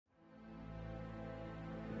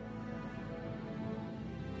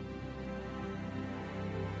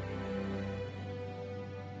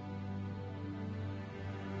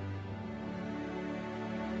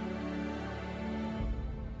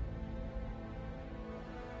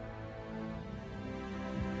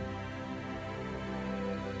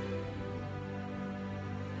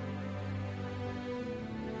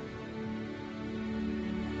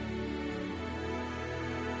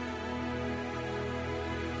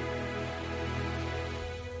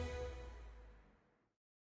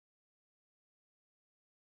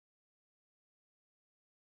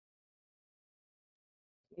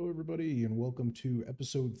Hello, everybody, and welcome to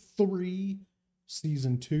episode 3,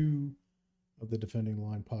 season 2 of the Defending the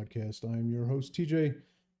Line podcast. I'm your host, TJ,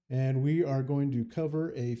 and we are going to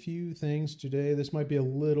cover a few things today. This might be a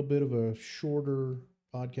little bit of a shorter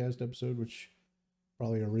podcast episode, which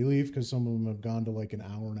probably a relief because some of them have gone to like an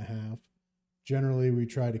hour and a half. Generally, we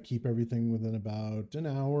try to keep everything within about an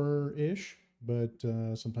hour ish, but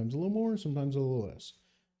sometimes a little more, sometimes a little less.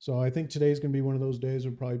 So I think today's going to be one of those days.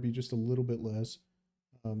 It'll probably be just a little bit less.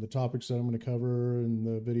 The topics that I'm going to cover and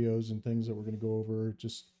the videos and things that we're going to go over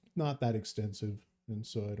just not that extensive, and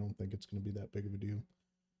so I don't think it's going to be that big of a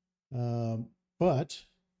deal. But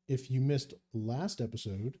if you missed last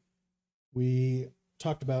episode, we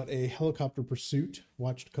talked about a helicopter pursuit.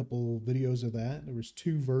 Watched a couple videos of that. There was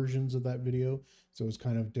 2 versions of that video, so it was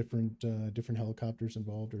kind of different helicopters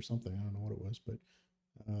involved or something. I don't know what it was, but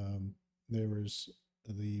there was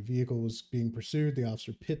the vehicle was being pursued. The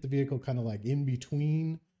officer pit the vehicle kind of like in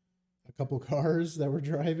between a couple cars that were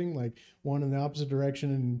driving, like one in the opposite direction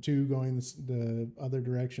and 2 going the other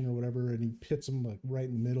direction or whatever. And he pits them like right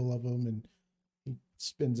in the middle of them, and he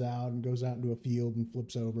spins out and goes out into a field and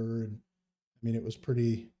flips over. And I mean, it was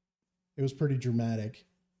pretty dramatic.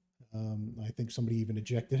 I think somebody even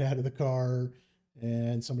ejected out of the car,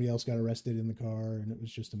 and somebody else got arrested in the car, and it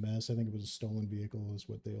was just a mess. I think it was a stolen vehicle, is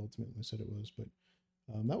what they ultimately said it was. But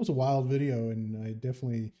that was a wild video, and I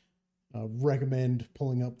definitely recommend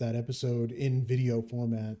pulling up that episode in video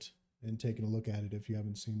format and taking a look at it if you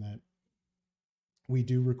haven't seen that. We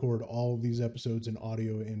do record all of these episodes in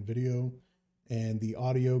audio and video, and the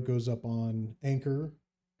audio goes up on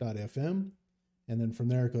anchor.fm, and then from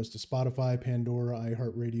there it goes to Spotify, Pandora,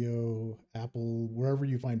 iHeartRadio, Apple, wherever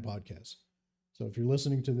you find podcasts. So if you're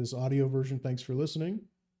listening to this audio version, thanks for listening.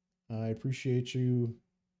 I appreciate you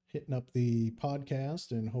hitting up the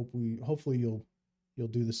podcast, and hopefully you'll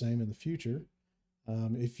do the same in the future.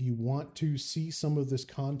 If you want to see some of this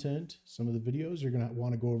content, some of the videos, you're going to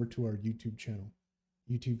want to go over to our YouTube channel.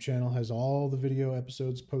 YouTube channel has all the video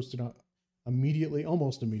episodes posted on immediately,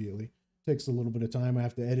 almost immediately. Takes a little bit of time. I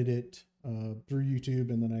have to edit it through YouTube,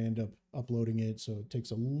 and then I end up uploading it. So it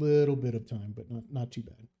takes a little bit of time, but not too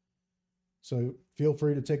bad. So feel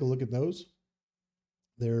free to take a look at those.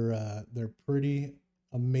 They're pretty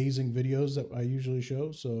amazing videos that I usually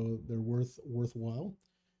show, so they're worthwhile.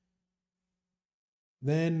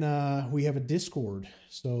 Then we have a Discord.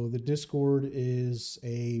 So the Discord is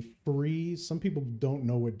a free. Some people don't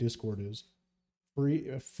know what Discord is.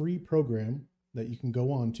 A free program that you can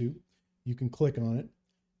go on to. You can click on it.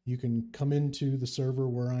 You can come into the server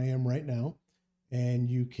where I am right now, and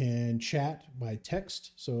you can chat by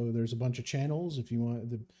text. So there's a bunch of channels. If you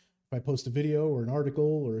want, if I post a video or an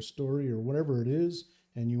article or a story or whatever it is,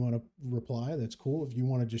 and you want to reply, that's cool. If you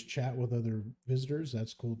want to just chat with other visitors,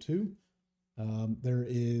 that's cool too. There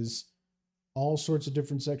is all sorts of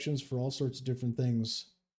different sections for all sorts of different things.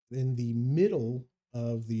 In the middle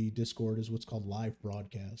of the Discord is what's called live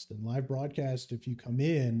broadcast. And live broadcast, if you come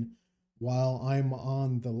in while I'm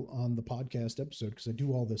on the podcast episode, because I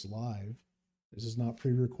do all this live, this is not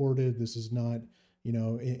pre-recorded. This is not,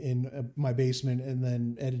 in my basement and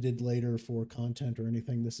then edited later for content or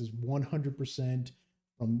anything. This is 100%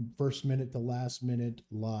 from first minute to last minute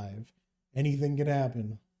live. Anything can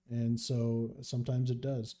happen. And so sometimes it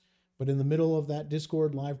does. But in the middle of that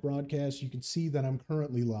Discord live broadcast, you can see that I'm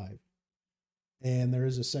currently live. And there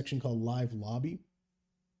is a section called Live Lobby.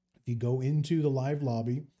 If you go into the live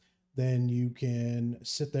lobby, then you can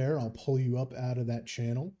sit there. I'll pull you up out of that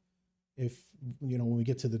channel. If, when we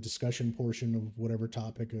get to the discussion portion of whatever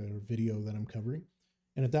topic or video that I'm covering.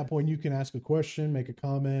 And at that point, you can ask a question, make a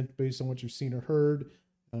comment based on what you've seen or heard.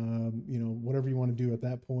 Whatever you want to do at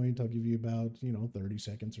that point, I'll give you about, 30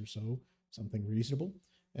 seconds or so, something reasonable.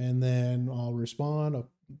 And then I'll respond,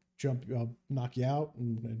 I'll knock you out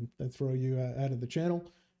and throw you out of the channel.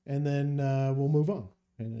 And then we'll move on.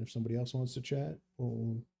 And if somebody else wants to chat,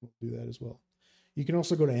 we'll do that as well. You can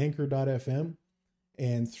also go to anchor.fm,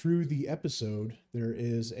 and through the episode, there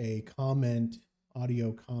is a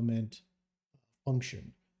audio comment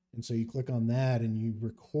function. And so you click on that and you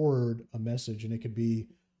record a message, and it could be,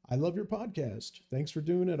 I love your podcast. Thanks for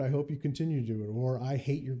doing it. I hope you continue to do it. Or I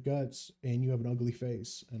hate your guts and you have an ugly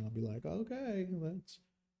face. And I'll be like, okay, that's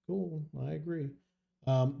cool. I agree.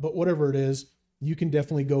 But whatever it is, you can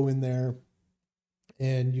definitely go in there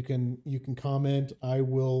and you can comment. I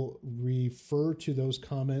will refer to those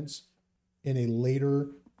comments in a later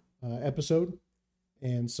episode.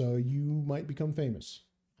 And so you might become famous.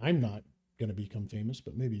 I'm not going to become famous,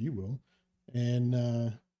 but maybe you will. And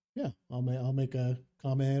I'll make a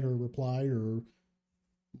comment or reply or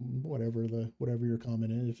whatever your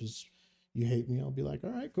comment is. If it's you hate me, I'll be like,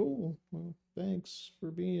 all right, cool. Well, thanks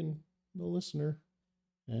for being the listener.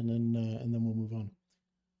 And then we'll move on.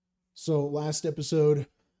 So last episode,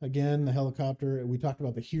 again, the helicopter, we talked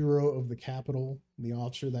about the hero of the Capitol, the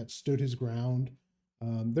officer that stood his ground.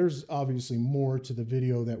 There's obviously more to the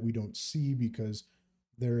video that we don't see because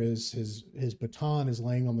there is his baton is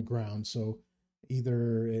laying on the ground. So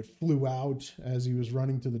either it flew out as he was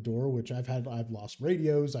running to the door, which I've lost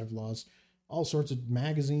radios, I've lost all sorts of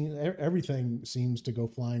magazines. Everything seems to go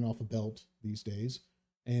flying off a belt these days.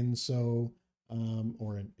 And so,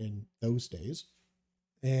 or in those days.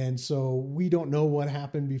 And so we don't know what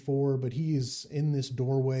happened before, but he is in this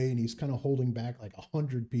doorway and he's kind of holding back like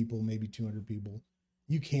 100 people, maybe 200 people.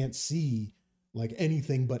 You can't see like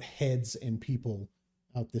anything but heads and people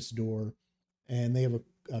out this door. And they have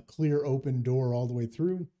a clear open door all the way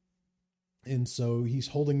through. And so he's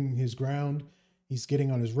holding his ground. He's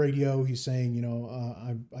getting on his radio. He's saying, you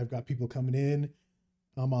know, I've got people coming in.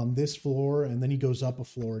 I'm on this floor. And then he goes up a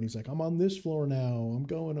floor and he's like, I'm on this floor now. I'm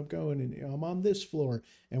going. And I'm on this floor.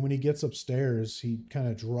 And when he gets upstairs, he kind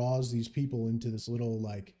of draws these people into this little,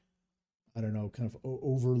 like, I don't know, kind of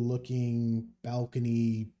overlooking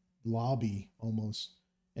balcony lobby almost.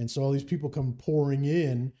 And so all these people come pouring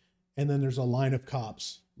in, and then there's a line of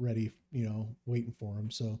cops ready, you know, waiting for him.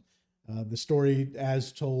 So the story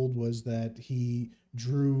as told was that he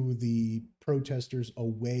drew the protesters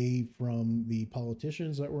away from the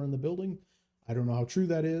politicians that were in the building. I don't know how true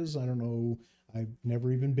that is. I don't know. I've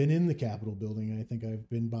never even been in the Capitol building. I think I've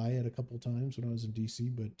been by it a couple of times when I was in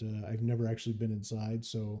DC, but I've never actually been inside.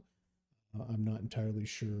 So I'm not entirely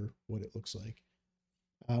sure what it looks like.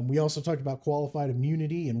 We also talked about qualified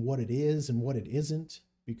immunity and what it is and what it isn't,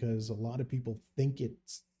 because a lot of people think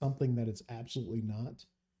it's something that it's absolutely not.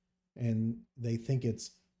 And they think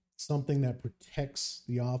it's something that protects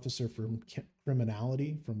the officer from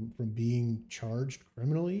criminality, from being charged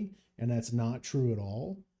criminally. And that's not true at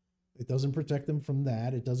all. It doesn't protect them from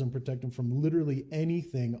that. It doesn't protect them from literally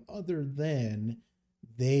anything other than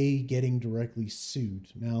they getting directly sued.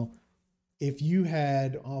 Now, if you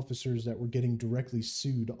had officers that were getting directly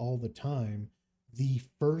sued all the time, the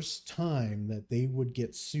first time that they would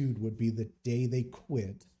get sued would be the day they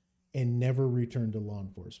quit and never returned to law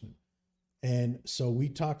enforcement. And so we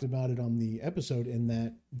talked about it on the episode in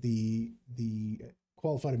that the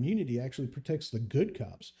qualified immunity actually protects the good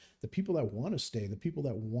cops, the people that want to stay, the people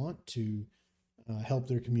that want to help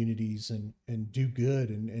their communities and do good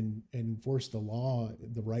and enforce the law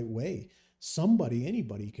the right way.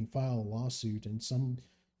 Anybody can file a lawsuit, and some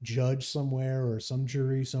judge somewhere or some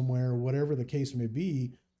jury somewhere, whatever the case may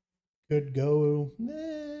be, could go,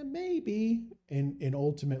 maybe, and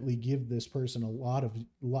ultimately give this person a lot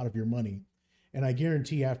of your money. And I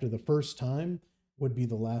guarantee after the first time would be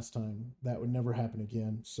the last time. That would never happen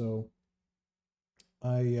again. So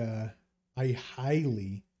I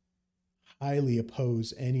highly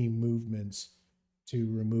oppose any movements to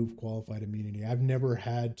remove qualified immunity. I've never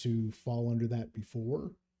had to fall under that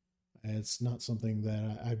before. It's not something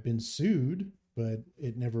that I've been sued, but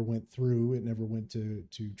it never went through. It never went to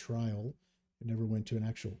trial. It never went to an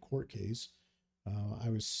actual court case. I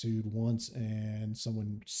was sued once and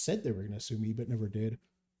someone said they were going to sue me, but never did.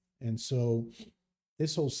 And so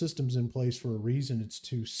this whole system's in place for a reason. It's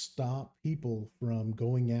to stop people from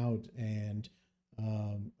going out and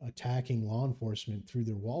attacking law enforcement through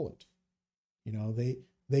their wallet. You know,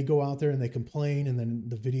 they go out there and they complain, and then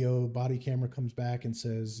the video body camera comes back and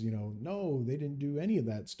says, you know, no, they didn't do any of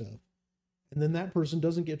that stuff. And then that person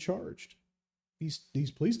doesn't get charged.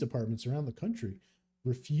 These police departments around the country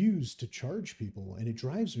refuse to charge people, and it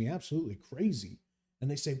drives me absolutely crazy. And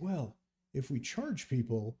they say, well, if we charge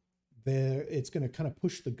people, it's going to kind of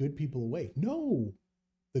push the good people away. No,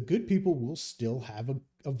 the good people will still have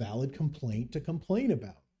a valid complaint to complain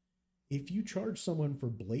about. If you charge someone for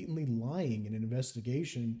blatantly lying in an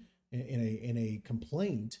investigation, in a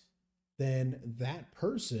complaint, then that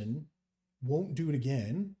person won't do it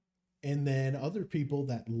again. And then other people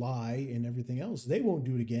that lie and everything else, they won't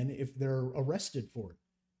do it again if they're arrested for it.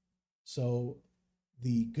 So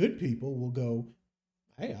the good people will go,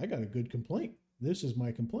 hey, I got a good complaint. This is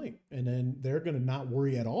my complaint. And then they're going to not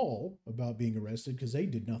worry at all about being arrested because they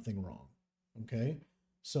did nothing wrong. Okay.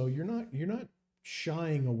 So you're not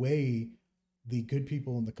shying away the good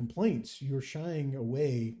people and the complaints. You're shying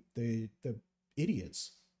away the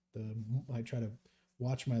idiots. I try to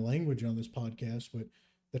watch my language on this podcast, but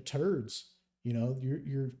the turds, you know,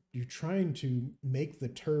 you're trying to make the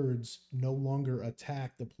turds no longer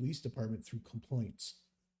attack the police department through complaints.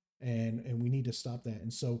 And we need to stop that.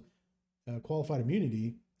 And so qualified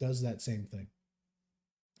immunity does that same thing.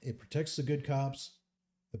 It protects the good cops.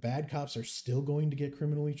 The bad cops are still going to get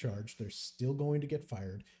criminally charged. They're still going to get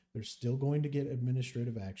fired. They're still going to get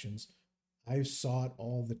administrative actions. I saw it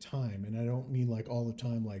all the time. And I don't mean like all the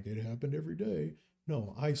time, like it happened every day.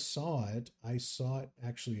 No, I saw it. I saw it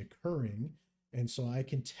actually occurring. And so I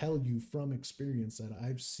can tell you from experience that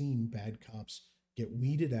I've seen bad cops get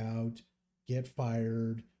weeded out, get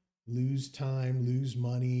fired, lose time, lose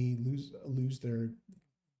money, lose their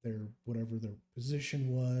whatever their position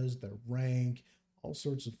was, their rank, all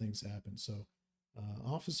sorts of things happen. So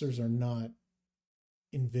officers are not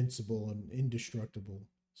invincible and indestructible.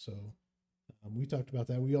 So we talked about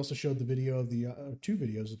that. We also showed the video of the two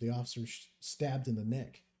videos of the officer stabbed in the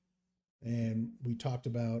neck, and we talked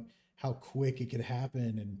about how quick it could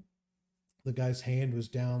happen. And the guy's hand was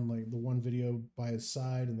down, like the one video by his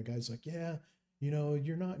side, and the guy's like, "Yeah, you know,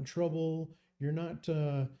 you're not in trouble. You're not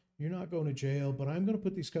going to jail, but I'm going to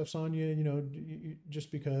put these cuffs on you, you know,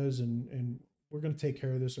 just because, and we're going to take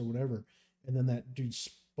care of this or whatever." And then that dude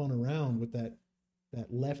spun around with that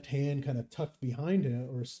left hand kind of tucked behind him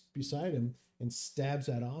or beside him and stabs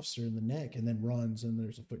that officer in the neck and then runs, and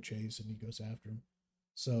there's a foot chase and he goes after him.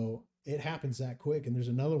 So it happens that quick. And there's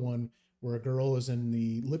another one where a girl is in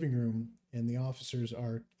the living room and the officers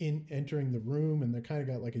are entering the room, and they're kind of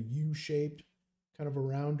got like a U-shaped kind of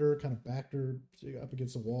around her, kind of backed her up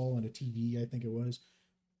against the wall and a TV, I think it was.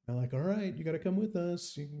 And like, "All right, you got to come with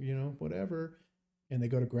us, you know, whatever." And they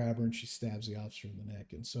go to grab her and she stabs the officer in the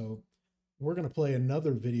neck. And so we're going to play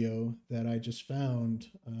another video that I just found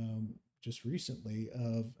just recently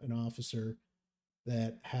of an officer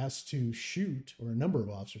that has to shoot, or a number of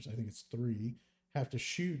officers, I think it's 3, have to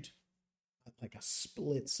shoot like a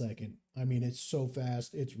split second. I mean, it's so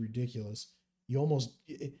fast, it's ridiculous. You almost,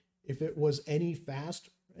 if it was any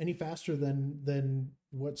faster than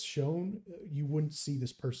what's shown, you wouldn't see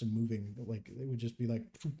this person moving. Like it would just be like,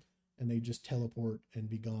 and they just teleport and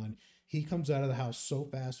be gone. He comes out of the house so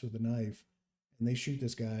fast with a knife, and they shoot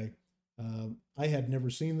this guy. I had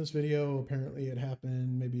never seen this video. Apparently it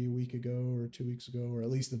happened maybe a week ago or 2 weeks ago, or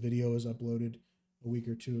at least the video was uploaded a week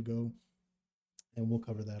or two ago. And we'll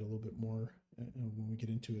cover that a little bit more when we get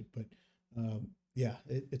into it. But yeah,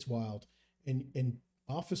 it's wild. And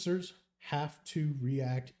officers have to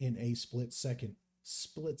react in a split second.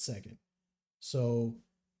 So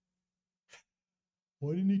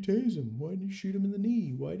why didn't he tase him? Why didn't he shoot him in the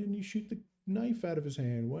knee? Why didn't he shoot the knife out of his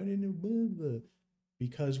hand? Why didn't he blah, blah?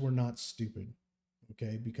 Because we're not stupid,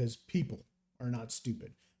 okay? Because people are not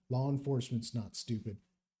stupid. Law enforcement's not stupid.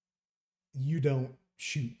 You don't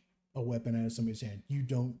shoot a weapon out of somebody's hand. You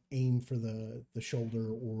don't aim for the shoulder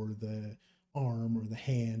or the arm or the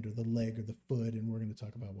hand or the leg or the foot, and we're going to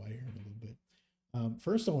talk about why here in a little bit.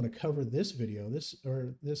 First, I want to cover this video. It's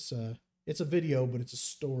a video, but it's a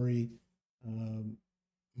story,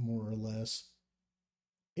 more or less.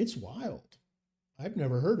 It's wild. I've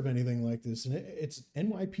never heard of anything like this. And it's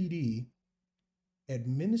NYPD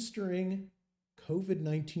administering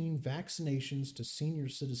COVID-19 vaccinations to senior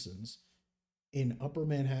citizens in Upper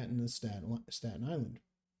Manhattan and Staten Island.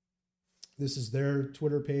 This is their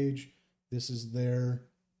Twitter page. This is their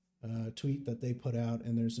tweet that they put out,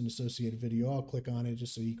 and there's an associated video. I'll click on it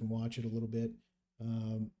just so you can watch it a little bit.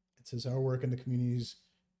 It says, "Our work in the communities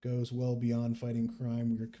goes well beyond fighting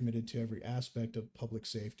crime. We are committed to every aspect of public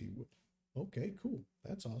safety." Okay, cool.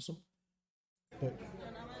 That's awesome. But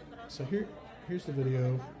so here's the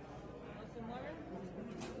video.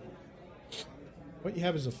 What you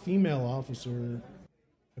have is a female officer.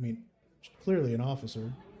 I mean, clearly an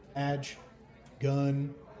officer. Badge,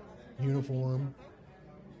 gun, uniform.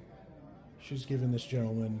 She's giving this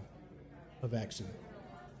gentleman a vaccine.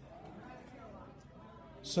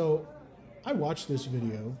 So I watched this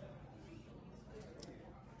video.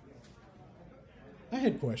 I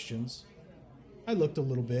had questions. I looked a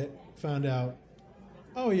little bit, found out,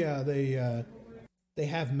 oh yeah, they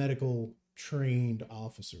have medical trained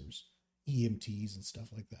officers, EMTs and stuff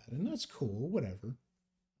like that, and that's cool, whatever.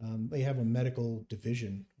 They have a medical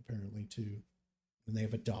division apparently too, and they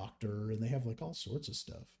have a doctor, and they have like all sorts of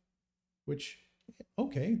stuff, which,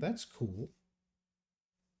 okay, that's cool.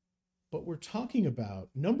 But we're talking about,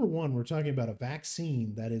 number one, we're talking about a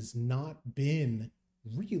vaccine that has not been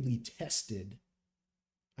really tested.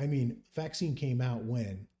 I mean, vaccine came out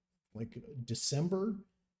when? Like December,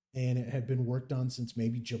 and it had been worked on since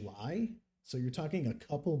maybe July. So you're talking a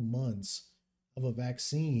couple months of a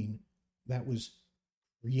vaccine that was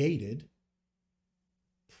created,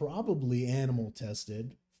 probably animal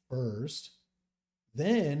tested first,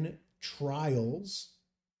 then trials,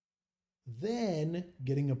 then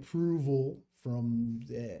getting approval from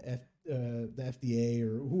the FDA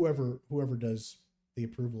or whoever does the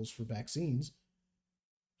approvals for vaccines.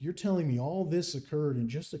 you're telling me all this occurred in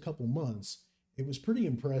just a couple months. It was pretty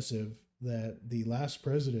impressive that the last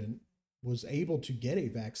president was able to get a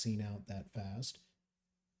vaccine out that fast,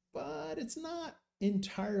 but it's not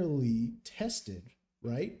entirely tested,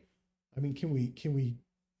 right? I mean, can we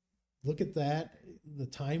look at that, the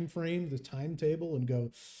time frame, the timetable, and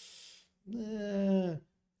go, eh,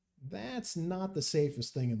 that's not the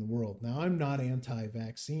safest thing in the world. Now, I'm not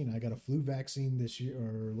anti-vaccine. I got a flu vaccine this year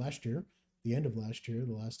or last year, the end of last year,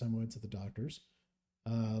 the last time I went to the doctors.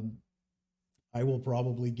 Um, I will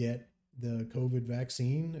probably get the COVID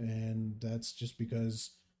vaccine, and that's just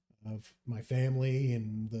because of my family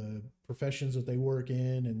and the professions that they work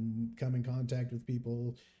in and come in contact with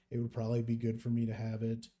people. It would probably be good for me to have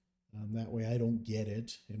it. That way I don't get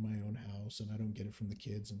it in my own house and I don't get it from the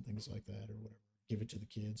kids and things like that or whatever. Give it to the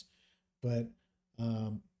kids. But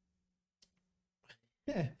um,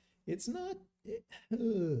 it's not,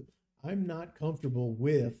 I'm not comfortable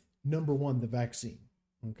with number one, the vaccine.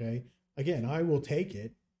 Okay. Again, I will take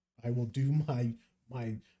it. I will do my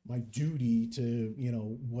duty to,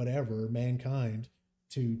 whatever, mankind,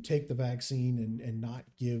 to take the vaccine and not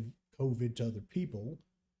give COVID to other people.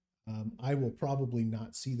 I will probably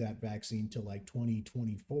not see that vaccine till like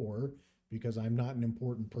 2024 because I'm not an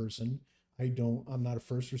important person. I'm not a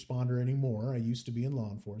first responder anymore. I used to be in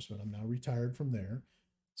law enforcement. I'm now retired from there.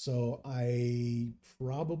 So I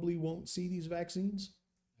probably won't see these vaccines.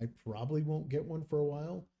 I probably won't get one for a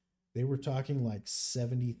while. They were talking like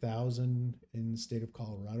 70,000 in the state of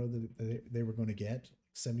Colorado that they were going to get,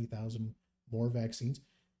 70,000 more vaccines.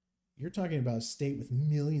 You're talking about a state with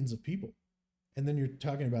millions of people. And then you're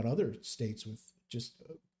talking about other states with just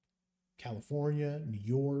California, New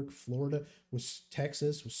York, Florida, with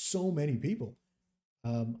Texas, with so many people.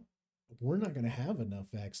 Um, we're not going to have enough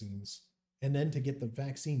vaccines. And then to get the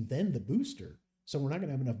vaccine, then the booster. So we're not going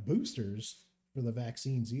to have enough boosters for the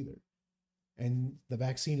vaccines either. And the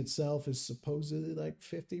vaccine itself is supposedly like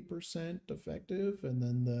 50% effective, and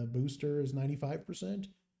then the booster is 95%,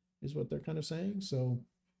 is what they're kind of saying. So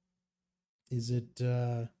is it,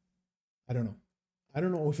 I don't know. I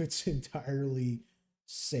don't know if it's entirely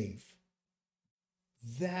safe.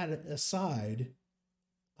 That aside,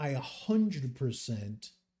 I 100%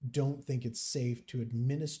 don't think it's safe to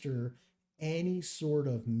administer any sort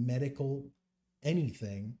of medical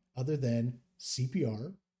anything other than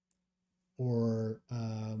CPR or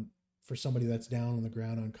for somebody that's down on the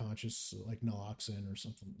ground unconscious, like naloxone or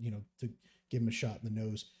something, to give them a shot in the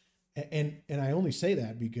nose. And I only say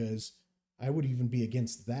that because I would even be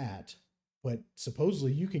against that. But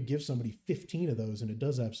supposedly you can give somebody 15 of those and it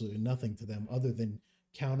does absolutely nothing to them other than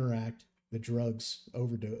counteract the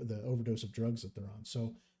overdose of drugs that they're on.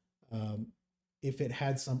 So if it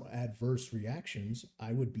had some adverse reactions,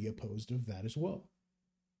 I would be opposed of that as well.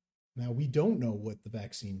 Now, we don't know what the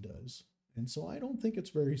vaccine does, and so I don't think it's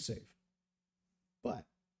very safe. But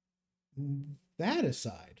that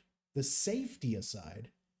aside, the safety aside,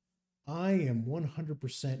 I am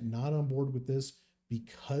 100% not on board with this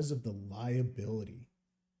because of the liability.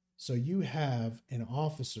 So you have an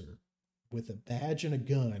officer with a badge and a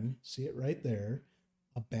gun, see it right there,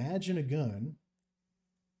 a badge and a gun,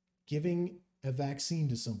 giving a vaccine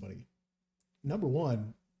to somebody. Number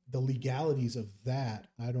one, the legalities of that,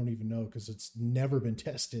 I don't even know because it's never been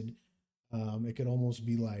tested. It could almost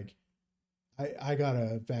be like, I got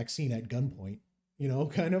a vaccine at gunpoint,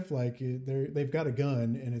 kind of like they've got a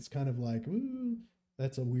gun and it's kind of like, ooh,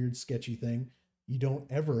 that's a weird, sketchy thing. You don't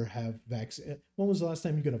ever have vaccine. When was the last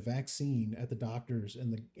time you got a vaccine at the doctor's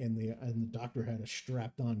and the doctor had a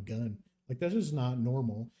strapped on gun? Like that's just not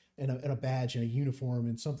normal. And a badge and a uniform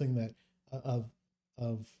and something that of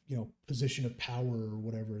position of power or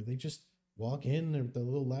whatever. They just walk in with the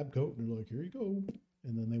little lab coat and they're like, here you go,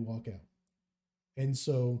 and then they walk out. And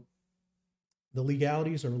so the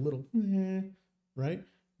legalities are a little right.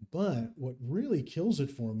 But what really kills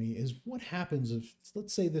it for me is what happens if,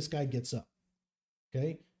 let's say, this guy gets up.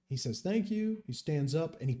 Okay, he says thank you. He stands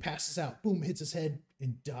up and he passes out. Boom, hits his head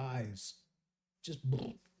and dies. Just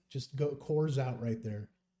cores out right there.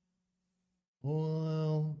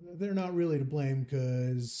 Well, they're not really to blame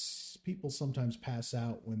because people sometimes pass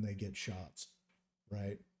out when they get shots,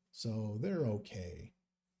 right? So they're okay,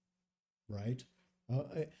 right?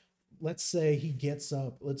 Let's say he gets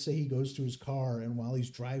up. Let's say he goes to his car and while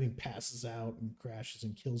he's driving passes out and crashes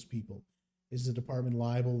and kills people. Is the department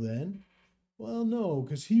liable then? Well, no,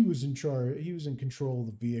 because he was in charge. He was in control of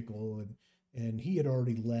the vehicle and he had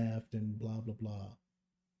already left and blah, blah, blah.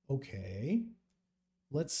 Okay.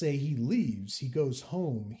 Let's say he leaves, he goes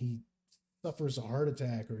home, he suffers a heart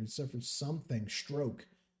attack or he suffers something, stroke,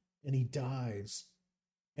 and he dies.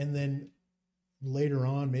 And then later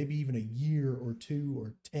on, maybe even a year or two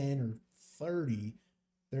or 10 or 30,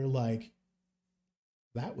 they're like,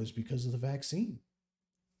 that was because of the vaccine.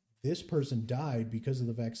 This person died because of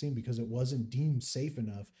the vaccine because it wasn't deemed safe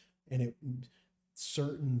enough, and it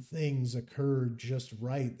certain things occurred just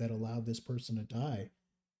right that allowed this person to die.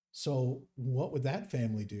 So what would that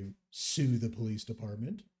family do? Sue the police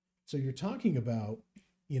department. So you're talking about,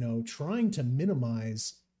 trying to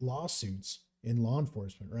minimize lawsuits in law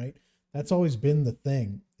enforcement, right? That's always been the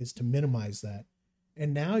thing, is to minimize that.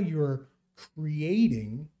 And now you're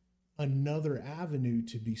creating another avenue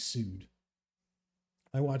to be sued.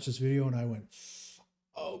 I watched this video and I went,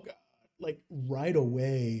 oh God, like right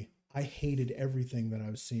away, I hated everything that I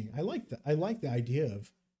was seeing. I like the idea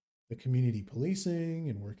of the community policing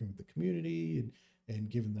and working with the community and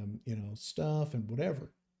giving them, stuff and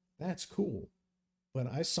whatever. That's cool. But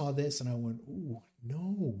I saw this and I went, ooh,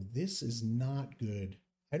 no, this is not good.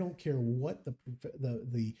 I don't care what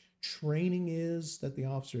the training is that the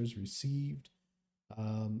officer has received.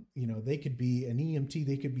 They could be an EMT,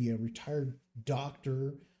 they could be a retired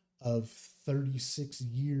doctor of 36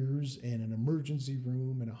 years in an emergency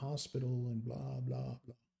room in a hospital and blah, blah,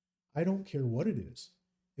 blah. I don't care what it is.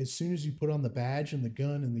 As soon as you put on the badge and the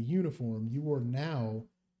gun and the uniform, you are now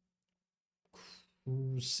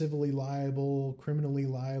civilly liable, criminally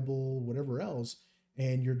liable, whatever else,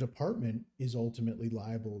 and your department is ultimately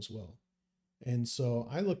liable as well. And so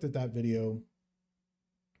I looked at that video.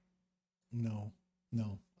 No,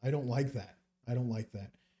 I don't like that. I don't like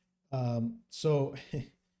that.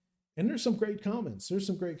 And there's some great comments.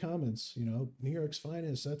 New York's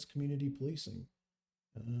finest, that's community policing.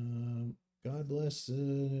 God bless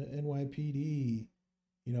NYPD.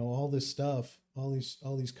 All this stuff, all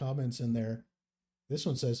these comments in there. This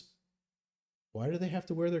one says, why do they have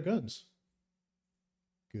to wear their guns?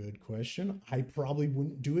 Good question. I probably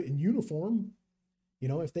wouldn't do it in uniform.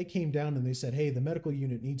 If they came down and they said, hey, the medical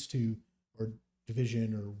unit needs to, or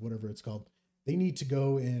division or whatever it's called, they need to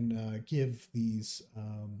go and give these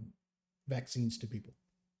vaccines to people.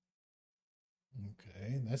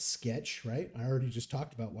 Okay, that's sketch, right? I already just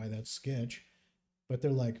talked about why that's sketch. But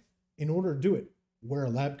they're like, in order to do it, wear a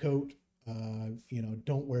lab coat,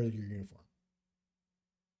 don't wear your uniform.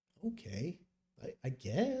 Okay, I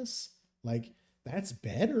guess. Like, that's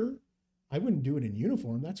better. I wouldn't do it in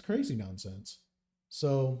uniform. That's crazy nonsense.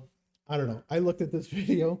 So, I don't know. I looked at this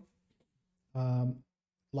video.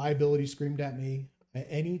 Liability screamed at me.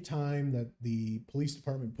 Any time that the police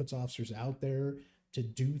department puts officers out there to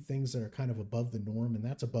do things that are kind of above the norm, and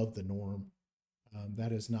that's above the norm.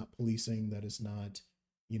 That is not policing. That is not,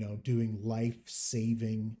 doing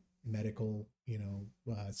life-saving medical,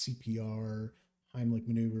 CPR, Heimlich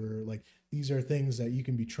maneuver. Like, these are things that you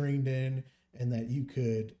can be trained in and that you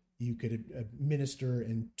could administer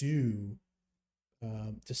and do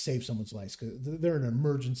to save someone's life, because they're in an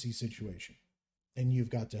emergency situation and you've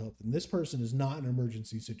got to help them. This person is not an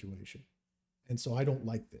emergency situation. And so I don't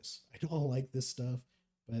like this. I don't like this stuff.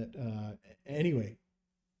 But anyway,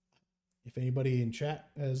 if anybody in chat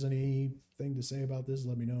has anything to say about this,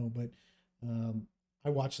 let me know. But I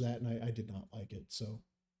watched that and I did not like it. So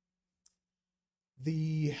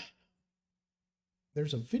there's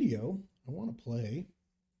a video I want to play.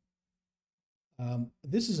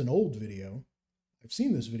 This is an old video. I've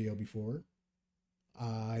seen this video before.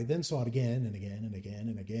 I then saw it again and again and again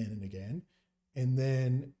and again and again. And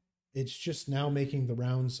then it's just now making the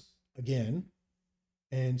rounds again.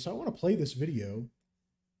 And so I want to play this video.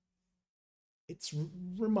 It's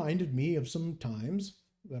reminded me of some times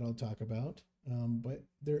that I'll talk about. But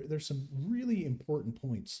there's some really important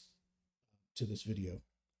points to this video.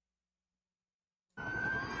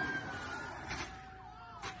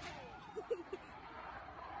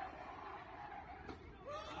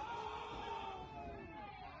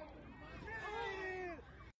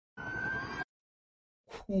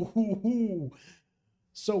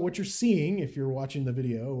 So what you're seeing, if you're watching the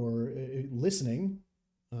video or listening,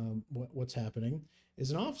 what's happening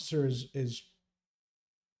is an officer is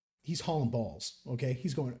he's hauling balls. Okay,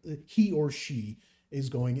 he or she is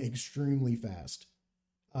going extremely fast.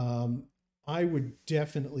 I would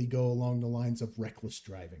definitely go along the lines of reckless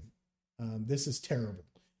driving. This is terrible,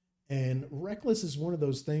 and reckless is one of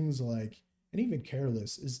those things like, and even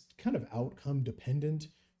careless is kind of outcome dependent.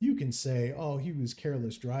 You can say, oh, he was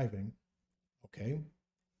careless driving. Okay.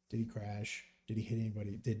 Did he crash? Did he hit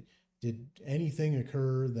anybody? Did anything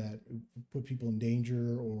occur that put people in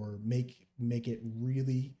danger or make it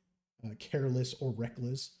really careless or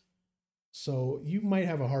reckless? So you might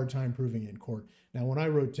have a hard time proving it in court. Now, when I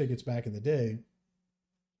wrote tickets back in the day,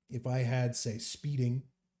 if I had, say, speeding,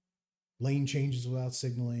 lane changes without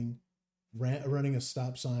signaling, running a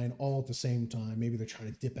stop sign all at the same time. Maybe they're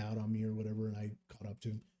trying to dip out on me or whatever, and I caught up to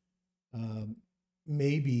him.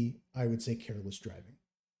 Maybe I would say careless driving,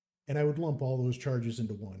 and I would lump all those charges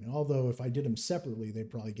into one. Although if I did them separately,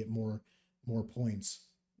 they'd probably get more points,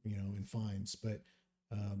 and fines. But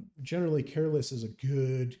generally, careless is a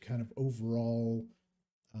good kind of overall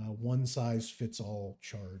one size fits all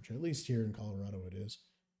charge. At least here in Colorado, it is.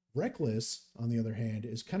 Reckless, on the other hand,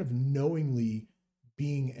 is kind of knowingly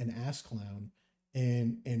being an ass clown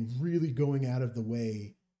and really going out of the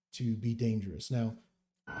way to be dangerous. Now,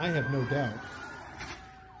 I have no doubt.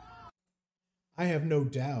 I have no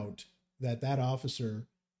doubt that that officer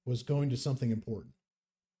was going to something important.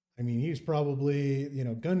 I mean, he's probably,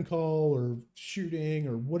 gun call or shooting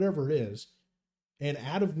or whatever it is. And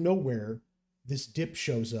out of nowhere, this dip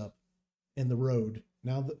shows up in the road.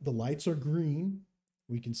 Now, the lights are green.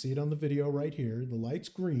 We can see it on the video right here. The light's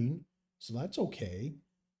green, so that's okay.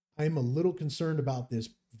 I'm a little concerned about this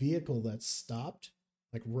vehicle that's stopped,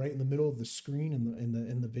 like right in the middle of the screen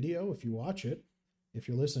in the video. If you watch it, if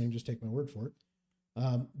you're listening, just take my word for it.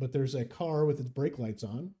 But there's a car with its brake lights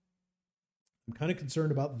on. I'm kind of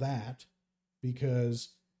concerned about that because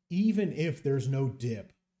even if there's no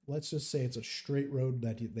dip, let's just say it's a straight road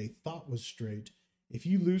that they thought was straight. If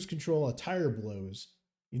you lose control, a tire blows.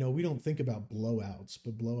 We don't think about blowouts,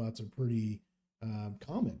 but blowouts are pretty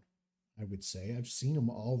common, I would say. I've seen them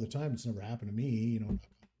all the time. It's never happened to me,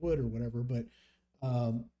 wood or whatever, but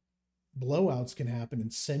blowouts can happen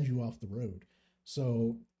and send you off the road.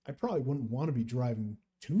 So I probably wouldn't want to be driving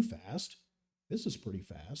too fast. This is pretty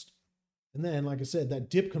fast. And then, like I said, that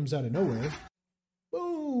dip comes out of nowhere.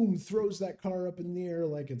 Boom, throws that car up in the air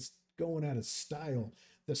like it's going out of style.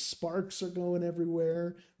 The sparks are going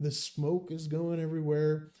everywhere. The smoke is going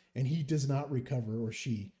everywhere. And he does not recover, or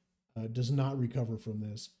she does not recover from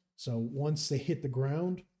this. So once they hit the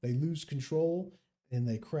ground, they lose control and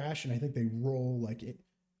they crash. And I think they roll like it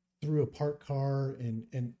through a parked car.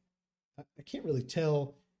 And I can't really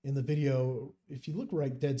tell in the video. If you look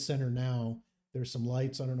right dead center now, there's some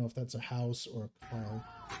lights. I don't know if that's a house or a car.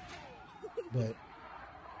 But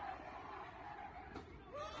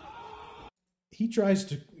he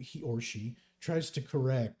or she tries to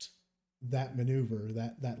correct that maneuver,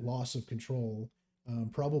 that loss of control,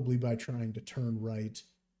 probably by trying to turn right,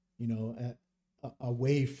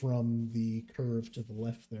 away from the curve to the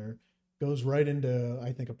left there. Goes right into,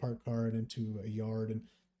 I think, a parked car and into a yard. And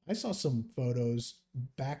I saw some photos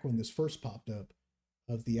back when this first popped up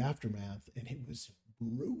of the aftermath, and it was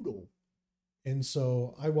brutal. And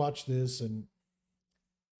so I watched this and,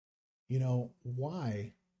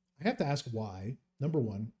 why? I have to ask why. Number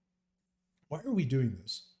one, why are we doing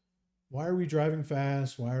this? Why are we driving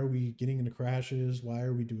fast? Why are we getting into crashes? Why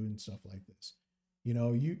are we doing stuff like this?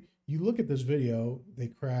 You look at this video, they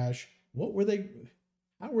crash. How were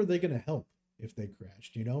they going to help if they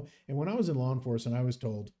crashed, And when I was in law enforcement, I was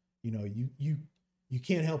told, you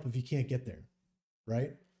can't help if you can't get there,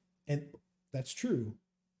 right? And that's true.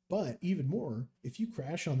 But even more, if you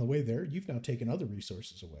crash on the way there, you've now taken other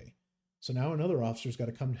resources away. So now another officer's got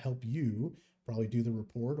to come to help you, probably do the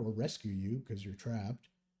report or rescue you because you're trapped.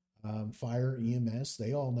 Fire, EMS,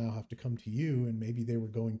 they all now have to come to you, and maybe they were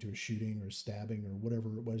going to a shooting or stabbing or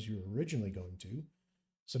whatever it was you were originally going to.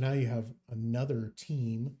 So now you have another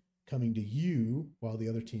team coming to you while the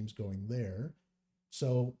other team's going there.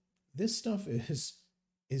 So this stuff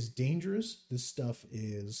is dangerous. This stuff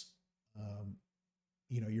is,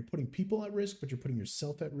 you're putting people at risk, but you're putting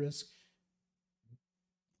yourself at risk.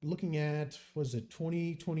 Looking at,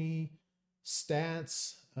 2020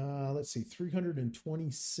 stats? Let's see,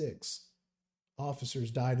 326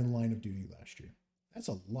 officers died in the line of duty last year. That's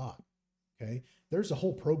a lot. Okay. There's a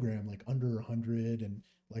whole program like under 100 and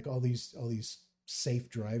like all these safe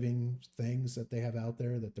driving things that they have out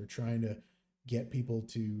there that they're trying to get people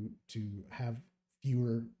to have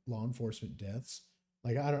fewer law enforcement deaths.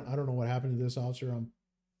 Like, I don't know what happened to this officer. I'm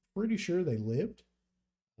pretty sure they lived.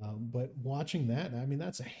 But watching that, I mean,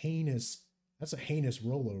 that's a heinous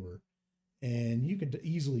rollover, and you could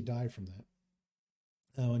easily die from that.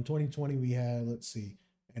 Now, in 2020, we had, let's see,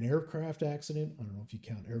 an aircraft accident. I don't know if you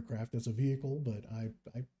count aircraft as a vehicle, but I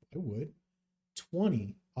would.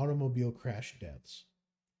 20 automobile crash deaths.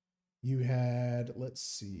 You had, let's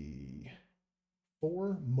see,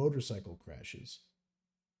 4 motorcycle crashes,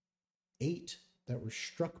 8 that were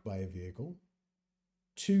struck by a vehicle,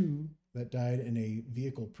 2 that died in a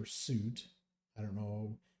vehicle pursuit. I don't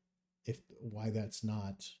know why that's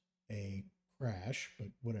not a crash, but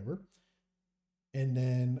whatever. And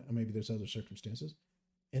then maybe there's other circumstances.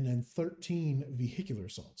 And then 13 vehicular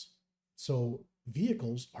assaults. So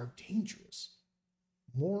vehicles are dangerous.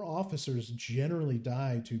 more officers generally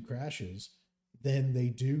die to crashes than they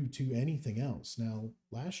do to anything else. Now,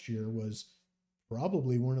 last year was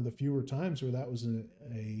probably one of the fewer times where that was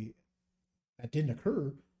a that didn't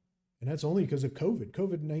occur, and that's only because of COVID.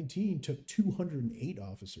 COVID-19 took 208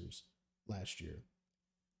 officers last year.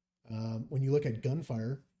 When you look at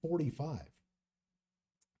gunfire, 45.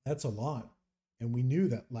 That's a lot. And we knew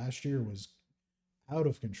that last year was out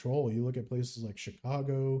of control. You look at places like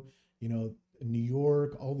Chicago, New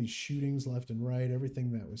York, all these shootings left and right,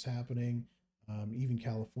 everything that was happening, even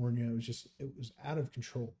California, it was out of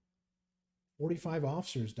control. 45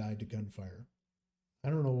 officers died to gunfire. I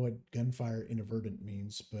don't know what gunfire inadvertent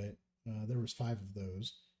means, but there was 5 of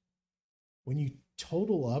those. When you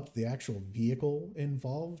total up the actual vehicle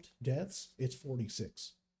involved deaths, it's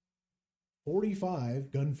 46.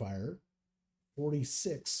 45 gunfire,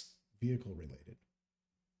 46 vehicle related.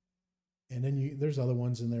 And then there's other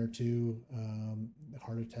ones in there too,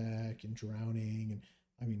 heart attack and drowning, and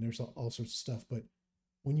I mean there's all sorts of stuff. But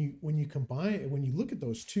when you look at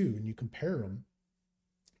those two and you compare them,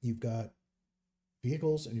 you've got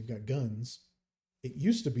vehicles and you've got guns. It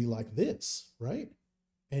used to be like this, right?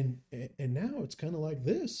 And now it's kind of like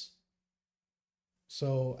this.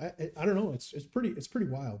 So I don't know. It's pretty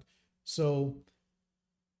wild. So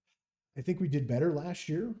I think we did better last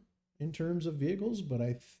year in terms of vehicles, but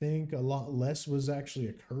I think a lot less was actually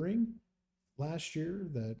occurring last year.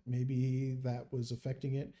 That maybe that was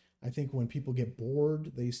affecting it. I think when people get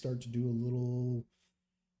bored, they start to do a little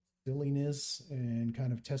silliness and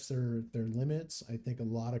kind of test their limits. I think a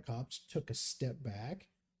lot of cops took a step back.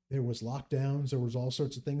 There was lockdowns, there was all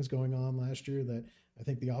sorts of things going on last year that I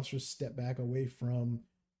think the officers stepped back away from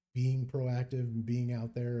being proactive and being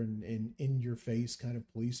out there and in your face kind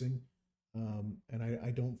of policing. And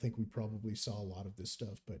I don't think we probably saw a lot of this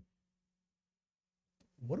stuff, but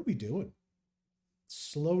what are we doing?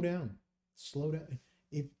 Slow down. Slow down.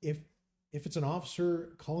 If it's an officer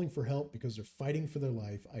calling for help because they're fighting for their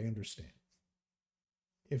life, I understand.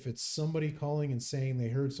 If it's somebody calling and saying they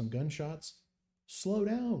heard some gunshots, slow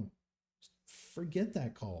down. Forget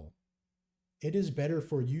that call. It is better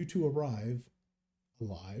for you to arrive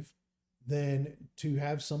alive than to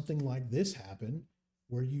have something like this happen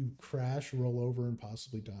where you crash, roll over, and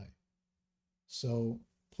possibly die. So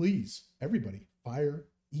please, everybody, fire,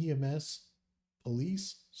 EMS,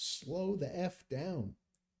 police, slow the F down.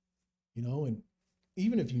 And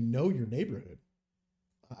even if you know your neighborhood,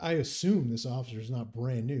 I assume this officer is not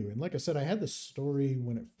brand new. And like I said, I had the story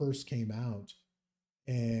when it first came out,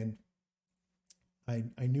 and I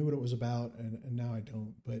knew what it was about, and now I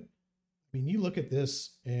don't. But I mean, you look at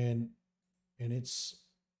this, and it's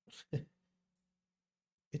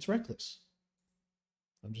it's reckless.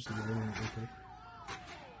 I'm just lowering it real quick.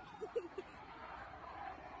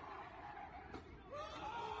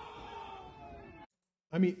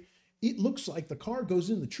 I mean, it looks like the car goes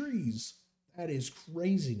in the trees. That is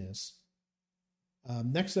craziness.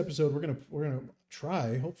 Next episode, we're gonna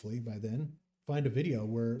try, hopefully by then, find a video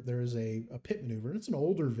where there is a pit maneuver. And it's an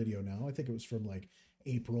older video now. I think it was from like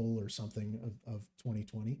April or something of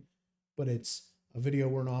 2020. But it's a video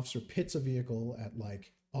where an officer pits a vehicle at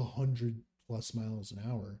like 100+ miles an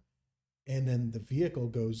hour. And then the vehicle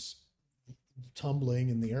goes tumbling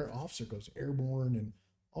and the officer goes airborne and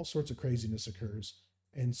all sorts of craziness occurs.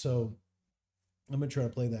 And so I'm going to try to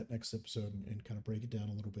play that next episode and kind of break it down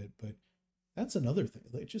a little bit. But that's another thing.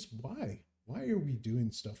 Like, just why? Why are we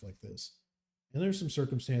doing stuff like this? And there's some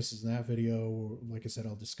circumstances in that video, like I said,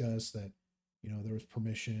 I'll discuss that, there was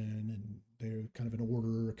permission and they're kind of an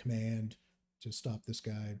order, a command to stop this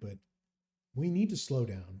guy. But we need to slow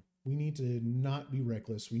down. We need to not be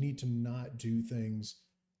reckless. We need to not do things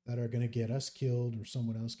that are going to get us killed or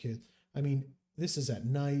someone else killed. I mean, this is at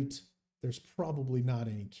night. There's probably not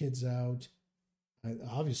any kids out.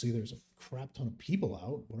 Obviously, there's a crap ton of people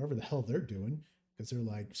out, whatever the hell they're doing, because they're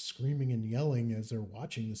like screaming and yelling as they're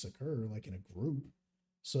watching this occur, like in a group.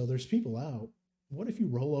 So there's people out. What if you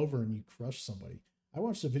roll over and you crush somebody? I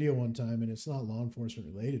watched a video one time, and it's not law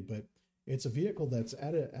enforcement related, but it's a vehicle that's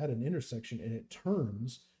at an intersection, and it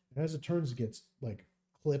turns. And as it turns, it gets like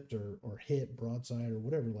clipped or hit broadside or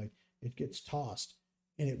whatever. Like it gets tossed,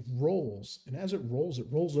 and it rolls. And as it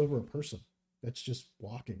rolls over a person that's just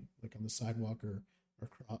walking, like on the sidewalk or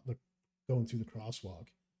going through the crosswalk.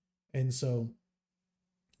 And so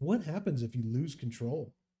what happens if you lose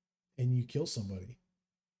control and you kill somebody?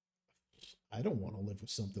 I don't want to live with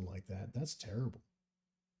something like that. That's terrible.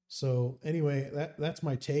 So anyway, that's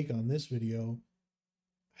my take on this video.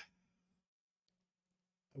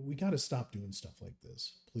 We got to stop doing stuff like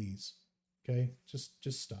this, please. Okay? Just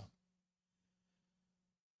stop.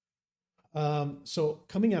 So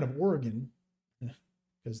coming out of Oregon,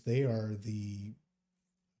 because they are the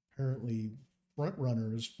apparently front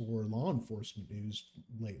runners for law enforcement news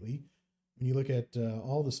lately. When you look at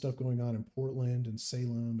all the stuff going on in Portland and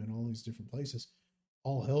Salem and all these different places,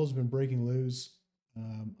 all hell's been breaking loose.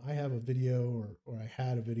 I have a video, or I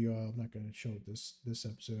had a video. I'm not going to show it this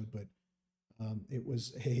episode, but it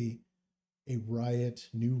was a riot,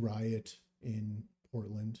 new riot in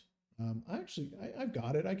Portland. I've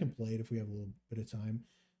got it. I can play it if we have a little bit of time,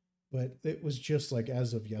 but it was just like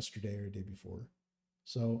as of yesterday or the day before.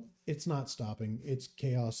 So it's not stopping. It's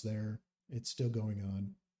chaos there. It's still going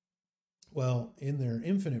on. Well, in their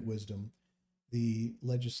infinite wisdom, the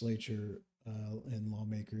legislature and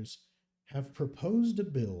lawmakers have proposed a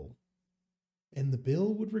bill, and the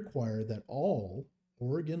bill would require that all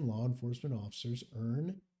Oregon law enforcement officers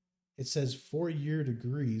earn, it says 4-year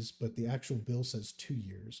degrees, but the actual bill says 2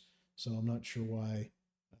 years. So I'm not sure why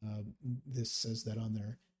this says that on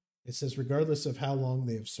there. It says regardless of how long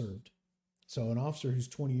they have served. So an officer who's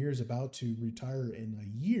 20 years about to retire in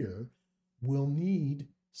a year will need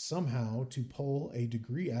somehow to pull a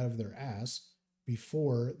degree out of their ass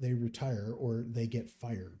before they retire or they get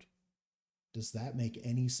fired. Does that make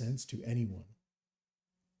any sense to anyone?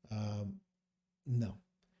 No.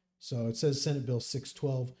 So it says Senate Bill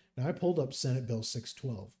 612. Now I pulled up Senate Bill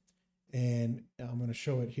 612 and I'm going to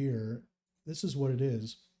show it here. This is what it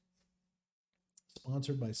is.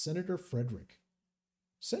 Sponsored by Senator Frederick.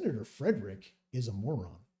 Senator Frederick is a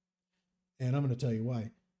moron. And I'm going to tell you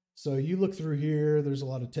why. So you look through here, there's a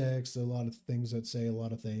lot of text, a lot of things that say a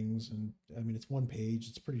lot of things. And I mean, it's one page.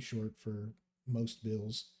 It's pretty short for most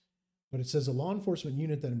bills. But it says a law enforcement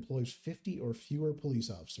unit that employs 50 or fewer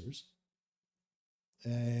police officers.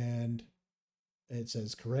 And it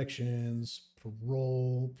says corrections,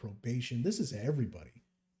 parole, probation. This is everybody.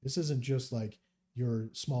 This isn't just like your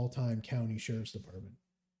small-time county sheriff's department.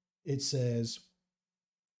 It says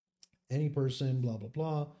any person, blah, blah,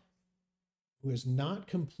 blah, who has not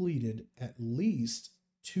completed at least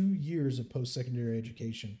 2 years of post-secondary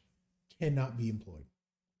education cannot be employed.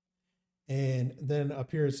 And then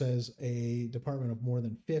up here it says a department of more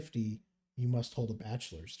than 50, you must hold a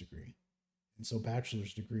bachelor's degree. And so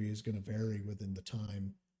bachelor's degree is going to vary within the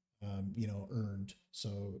time, earned.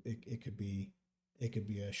 So it could be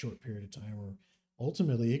a short period of time, or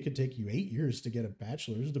ultimately it could take you 8 years to get a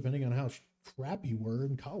bachelor's, depending on how crap you were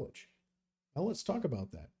in college. Now let's talk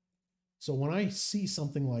about that. So when I see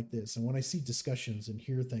something like this, and when I see discussions and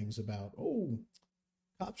hear things about, oh,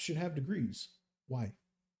 cops should have degrees. Why?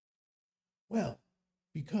 Well,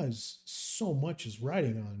 because so much is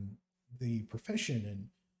riding on the profession,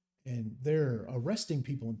 and they're arresting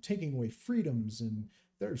people and taking away freedoms, and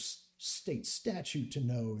there's state statute to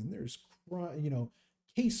know, and there's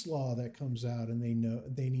case law that comes out, and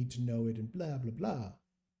they need to know it, and blah blah blah.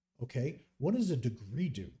 Okay, what does a degree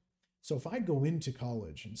do? So if I go into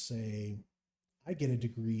college and say I get a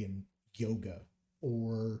degree in yoga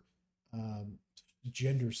or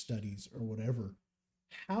gender studies or whatever,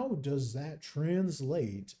 how does that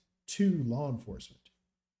translate to law enforcement?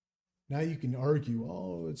 Now you can argue,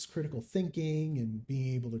 oh, it's critical thinking and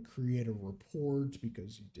being able to create a report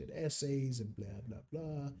because you did essays and blah, blah,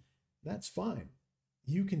 blah. That's fine.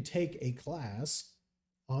 You can take a class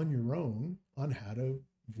on your own on how to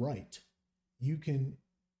write. You can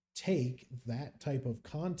take that type of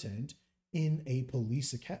content in a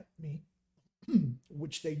police academy,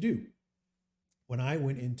 which they do. When I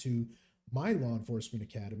went into my law enforcement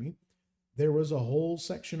academy, there was a whole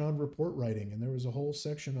section on report writing, and there was a whole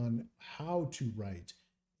section on how to write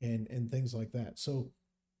and things like that. So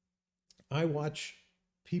I watch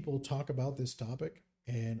people talk about this topic,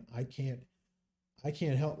 and I can't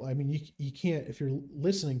help. I mean, you can't, if you're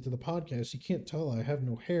listening to the podcast, you can't tell I have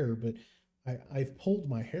no hair, but I've pulled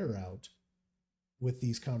my hair out with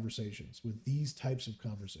these conversations, with these types of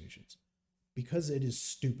conversations, because it is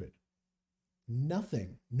stupid.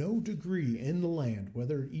 Nothing, no degree in the land,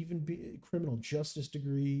 whether it even be a criminal justice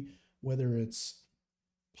degree, whether it's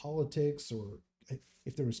politics, or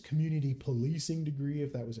if there was community policing degree,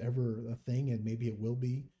 if that was ever a thing, and maybe it will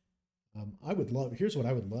be. Here's what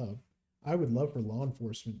I would love. I would love for law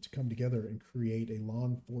enforcement to come together and create a law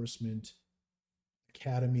enforcement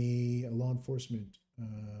academy, a law enforcement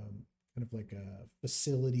kind of like a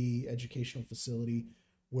facility, educational facility,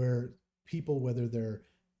 where people, whether they're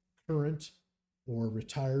current or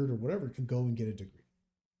retired or whatever, can go and get a degree.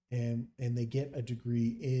 And they get a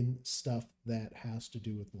degree in stuff that has to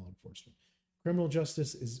do with law enforcement. Criminal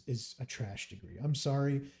justice is a trash degree. I'm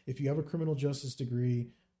sorry. If you have a criminal justice degree,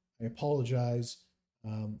 I apologize.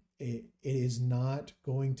 it is not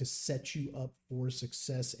going to set you up for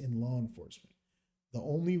success in law enforcement. The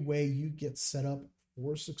only way you get set up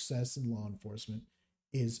for success in law enforcement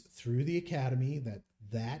is through the academy,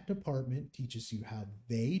 that department teaches you how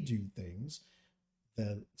they do things,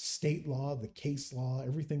 the state law, the case law,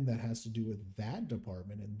 everything that has to do with that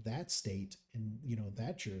department and that state and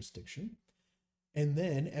that jurisdiction. And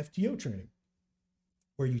then FTO training,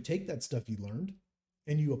 where you take that stuff you learned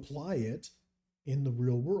and you apply it in the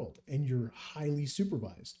real world, and you're highly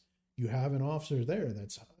supervised. You have an officer there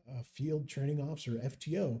that's a field training officer,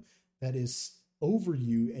 FTO, that is over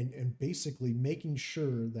you and basically making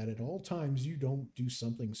sure that at all times you don't do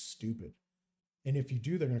something stupid. And if you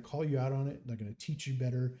do, they're going to call you out on it. They're going to teach you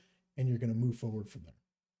better, and you're going to move forward from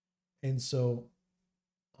there. And so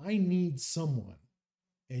I need someone,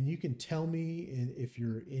 and you can tell me if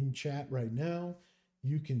you're in chat right now,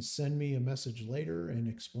 you can send me a message later and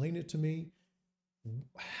explain it to me.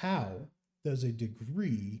 How does a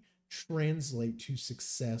degree translate to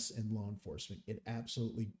success in law enforcement? It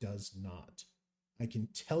absolutely does not. I can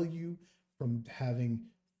tell you from having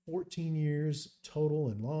 14 years total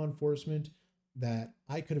in law enforcement that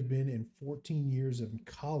I could have been in 14 years of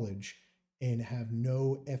college and have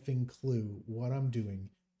no effing clue what I'm doing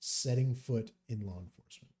setting foot in law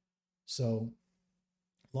enforcement. So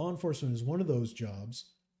law enforcement is one of those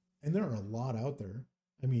jobs, and there are a lot out there.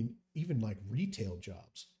 I mean, even like retail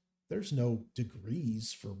jobs, there's no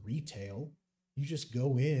degrees for retail. You just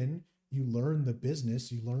go in, you learn the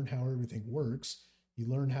business, you learn how everything works, you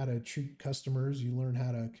learn how to treat customers, you learn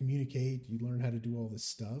how to communicate, you learn how to do all this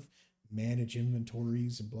stuff, manage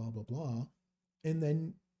inventories and blah, blah, blah. And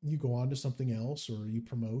then you go on to something else, or you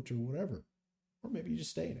promote or whatever, or maybe you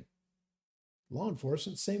just stay in it. Law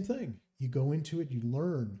enforcement, same thing. You go into it, you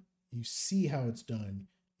learn, you see how it's done,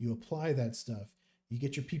 you apply that stuff. You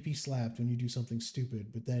get your PP slapped when you do something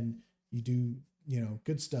stupid, but then you do,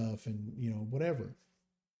 good stuff and, whatever.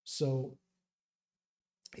 So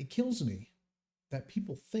it kills me that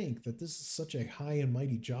people think that this is such a high and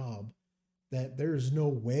mighty job that there's no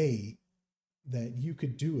way that you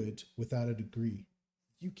could do it without a degree.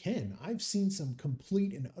 You can. I've seen some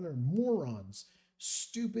complete and utter morons,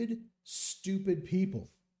 stupid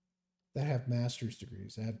people that have master's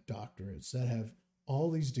degrees, that have doctorates, that have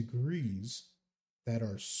all these degrees that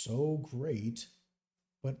are so great,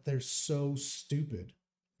 but they're so stupid.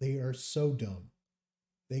 They are so dumb.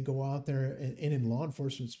 They go out there and in law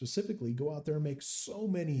enforcement specifically, go out there and make so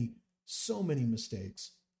many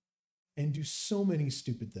mistakes and do so many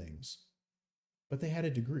stupid things. But they had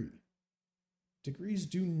a degree. Degrees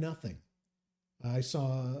do nothing. I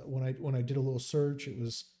saw when I did a little search, it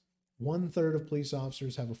was 1/3 of police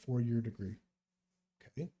officers have a 4-year degree.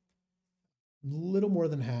 Okay. Little more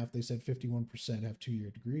than half, they said 51% have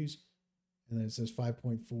 2-year degrees. And then it says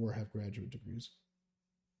 5.4 have graduate degrees.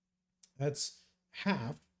 That's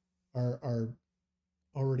half are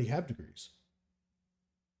already have degrees.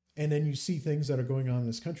 And then you see things that are going on in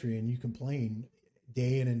this country and you complain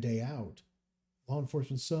day in and day out. Law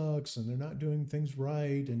enforcement sucks and they're not doing things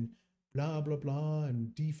right and blah, blah, blah,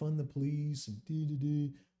 and defund the police and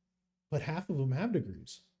dee. But half of them have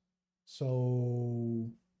degrees.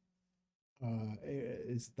 So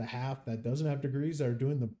is the half that doesn't have degrees that are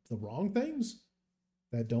doing the wrong things,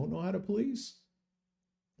 that don't know how to police?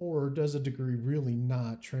 Or does a degree really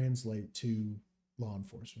not translate to law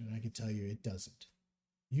enforcement? I can tell you it doesn't.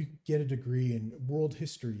 You can get a degree in world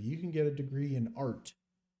history. You can get a degree in art.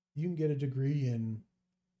 You can get a degree in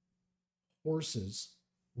horses,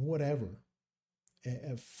 whatever,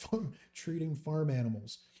 treating farm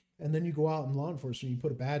animals. And then you go out in law enforcement, you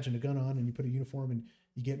put a badge and a gun on and you put a uniform and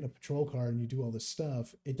you get in a patrol car and you do all this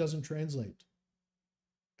stuff. It doesn't translate.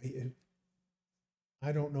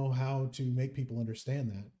 I don't know how to make people understand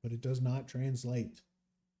that, but it does not translate.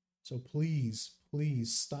 So please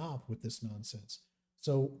stop with this nonsense.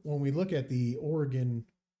 So when we look at the Oregon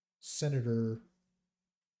Senator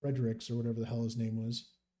Fredericks, or whatever the hell his name was,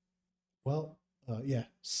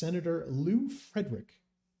 Senator Lou Frederick.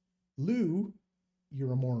 Lou,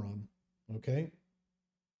 you're a moron, okay?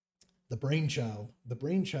 The brainchild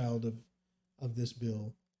of this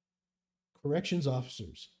bill: corrections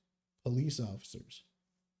officers, police officers,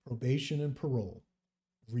 probation and parole,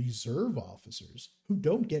 reserve officers, who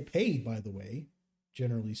don't get paid, by the way,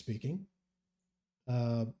 generally speaking,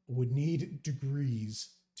 would need degrees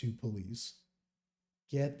to police.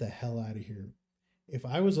 Get the hell out of here. If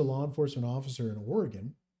I was a law enforcement officer in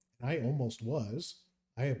Oregon, and I almost was,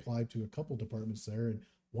 I applied to a couple departments there, and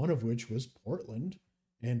one of which was Portland.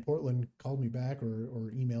 And Portland called me back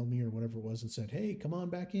or emailed me or whatever it was and said, hey, come on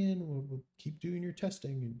back in. We'll keep doing your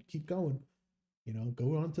testing and keep going.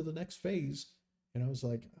 go on to the next phase. And I was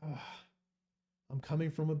like, I'm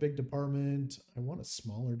coming from a big department. I want a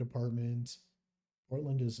smaller department.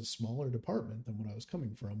 Portland is a smaller department than what I was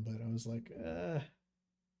coming from, but I was like,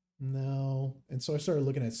 no. And so I started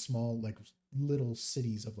looking at small, like little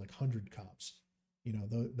cities of like 100 cops,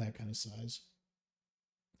 that kind of size.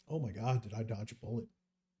 Oh my God, did I dodge a bullet?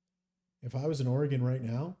 If I was in Oregon right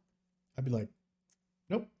now, I'd be like,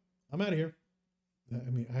 nope, I'm out of here. I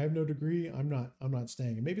mean, I have no degree. I'm not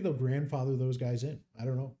staying. And maybe they'll grandfather those guys in. I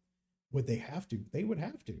don't know. Would they have to? They would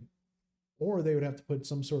have to. Or they would have to put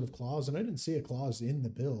some sort of clause. And I didn't see a clause in the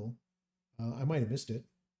bill. I might have missed it,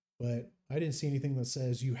 but I didn't see anything that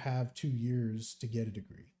says you have 2 years to get a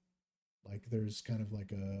degree. Like there's kind of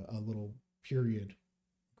like a little period,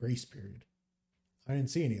 grace period. I didn't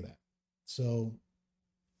see any of that. So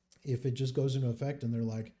if it just goes into effect and they're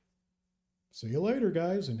like, see you later,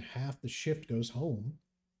 guys, and half the shift goes home,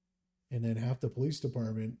 and then half the police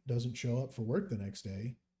department doesn't show up for work the next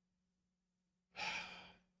day,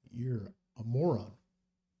 you're a moron,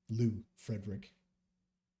 Lou Frederick.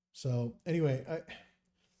 So anyway,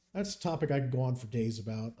 that's a topic I could go on for days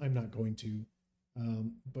about. I'm not going to.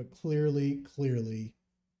 But clearly,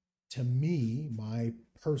 to me, my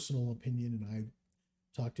personal opinion, and I've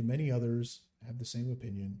talked to many others, have the same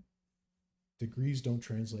opinion, degrees don't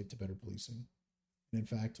translate to better policing. And in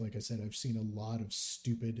fact, like I said, I've seen a lot of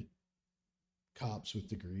stupid cops with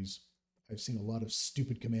degrees. I've seen a lot of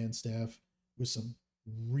stupid command staff with some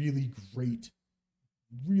really great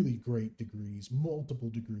degrees, multiple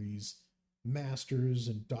degrees, masters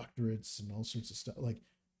and doctorates and all sorts of stuff. Like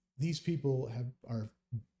these people are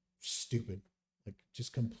stupid, like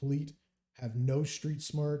just complete, have no street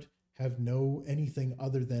smart, have no anything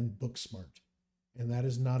other than book smart. And that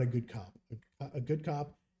is not a good cop. A good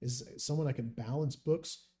cop is someone that can balance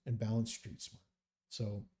books and balance street smart.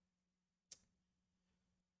 So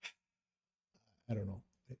I don't know.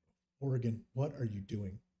 Oregon, what are you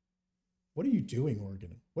doing? What are you doing,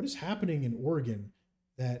 Oregon? What is happening in Oregon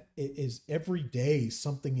that it is every day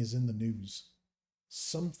something is in the news?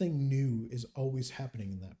 Something new is always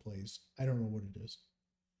happening in that place. I don't know what it is.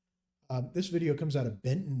 This video comes out of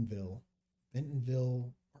Bentonville,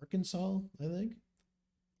 Arkansas, I think.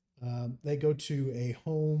 They go to a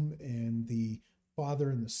home and the father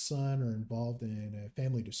and the son are involved in a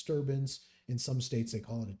family disturbance. In some states, they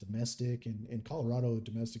call it a domestic. In Colorado, a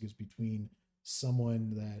domestic is between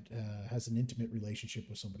someone that has an intimate relationship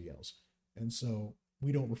with somebody else. And so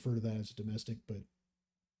we don't refer to that as a domestic, but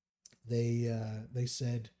they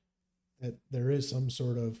said that there is some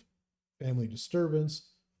sort of family disturbance.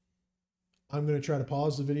 I'm going to try to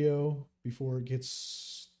pause the video before it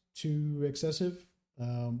gets too excessive.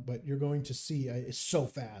 But you're going to see, it's so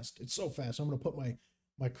fast. It's so fast. I'm going to put my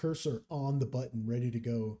cursor on the button ready to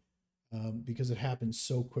go because it happens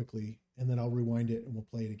so quickly. And then I'll rewind it and we'll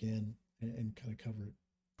play it again and kind of cover it.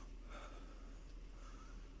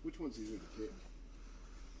 Which one's easier to kick?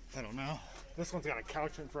 I don't know. This one's got a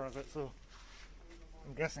couch in front of it, so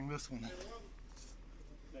I'm guessing this one. Okay,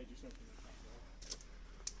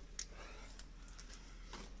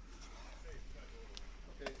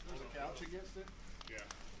 there's a couch against it? Yeah.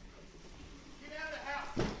 Get out of the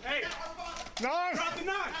house! Hey! No! Drop the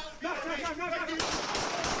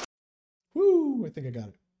knife! Woo! I think I got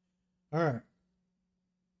it. All right.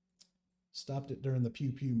 Stopped it during the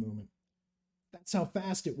pew pew moment. That's how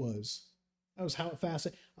fast it was. That was how fast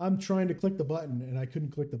I'm trying to click the button and I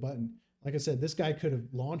couldn't click the button. Like I said, this guy could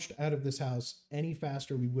have launched out of this house any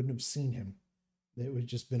faster. We wouldn't have seen him. It would have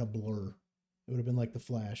just been a blur. It would have been like the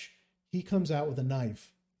Flash. He comes out with a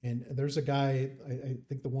knife and there's a guy, I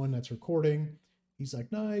think the one that's recording, he's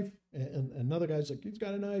like, knife. And another guy's like, he's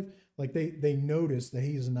got a knife. Like they notice that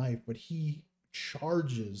he's a knife, but he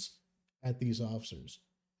charges at these officers.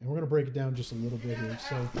 And we're going to break it down just a little bit here.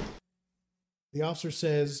 So the officer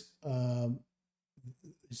says,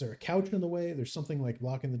 is there a couch in the way? There's something like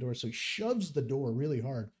blocking the door. So he shoves the door really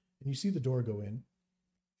hard and you see the door go in.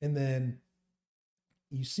 And then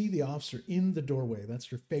you see the officer in the doorway.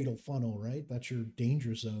 That's your fatal funnel, right? That's your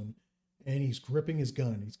danger zone. And he's gripping his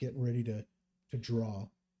gun. He's getting ready to draw.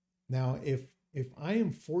 Now, if I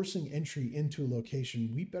am forcing entry into a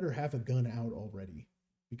location, we better have a gun out already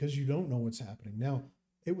because you don't know what's happening. Now,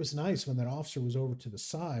 it was nice when that officer was over to the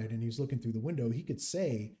side and he's looking through the window, he could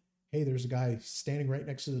say, hey, there's a guy standing right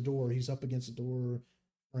next to the door. He's up against the door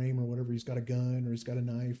frame or whatever. He's got a gun or he's got a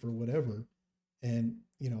knife or whatever. And,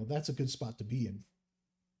 that's a good spot to be in.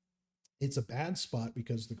 It's a bad spot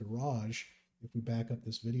because the garage, if we back up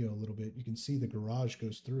this video a little bit, you can see the garage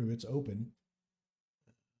goes through. It's open.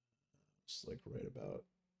 It's like right about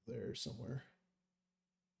there somewhere.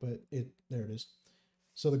 but there it is.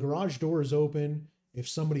 So the garage door is open. If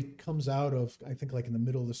somebody comes out of, I think like in the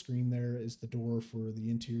middle of the screen there is the door for the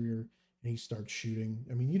interior, and he starts shooting.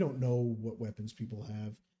 I mean, you don't know what weapons people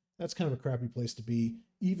have. That's kind of a crappy place to be.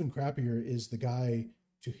 Even crappier is the guy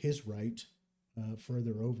to his right,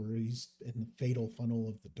 further over. He's in the fatal funnel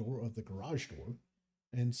of the door of the garage door.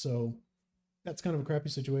 And so that's kind of a crappy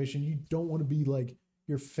situation. You don't want to be like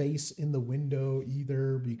your face in the window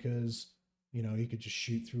either, because, you know, you could just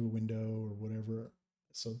shoot through a window or whatever.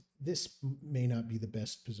 So this may not be the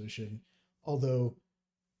best position, although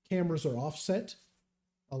cameras are offset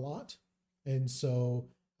a lot. And so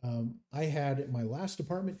I had at my last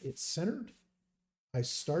apartment, it's centered. I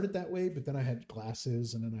started that way, but then I had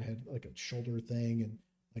glasses, and then I had like a shoulder thing, and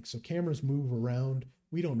like, so cameras move around.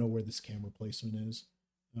 We don't know where this camera placement is.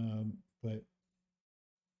 But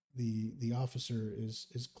the officer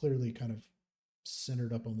is clearly kind of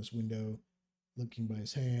centered up on this window, looking by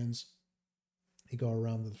his hands. He go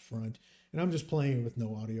around to the front, and I'm just playing it with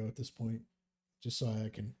no audio at this point, just so I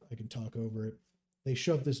can talk over it. They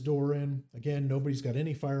shove this door in. Again, nobody's got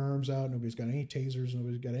any firearms out. Nobody's got any tasers.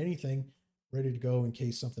 Nobody's got anything ready to go in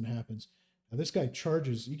case something happens. Now this guy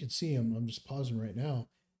charges. You can see him. I'm just pausing right now.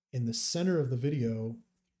 In the center of the video,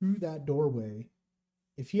 through that doorway.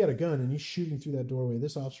 If he had a gun and he's shooting through that doorway,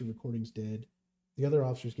 this officer recording's dead. The other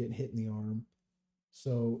officer's getting hit in the arm.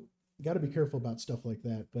 So you got to be careful about stuff like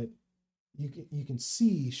that. But you can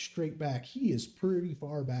see straight back. He is pretty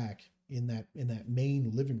far back in that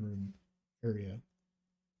main living room area.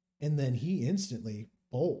 And then he instantly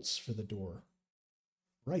bolts for the door.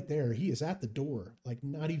 Right there, he is at the door, like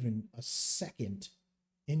not even a second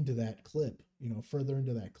into that clip, further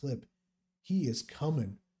into that clip. He is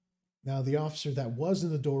coming. Now, the officer that was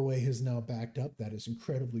in the doorway has now backed up. That is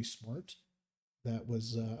incredibly smart. That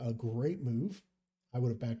was a great move. I would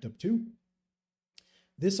have backed up too.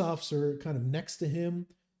 This officer kind of next to him.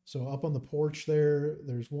 So up on the porch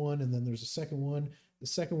there's one, and then there's a second one. The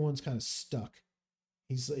second one's kind of stuck.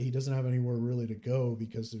 He doesn't have anywhere really to go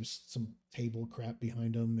because there's some table crap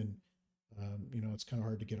behind him, and it's kind of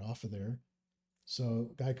hard to get off of there. So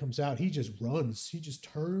guy comes out, he just runs. He just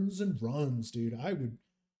turns and runs, dude. I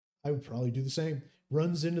would probably do the same.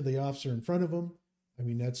 Runs into the officer in front of him. I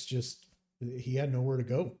mean, that's just, he had nowhere to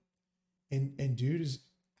go. And dude is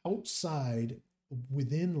outside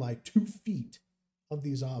within like 2 feet of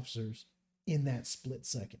these officers in that split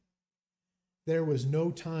second. There was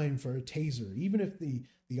no time for a taser. Even if the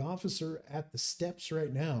officer at the steps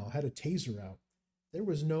right now had a taser out, there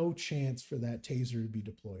was no chance for that taser to be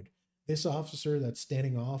deployed. This officer that's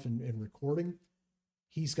standing off and recording,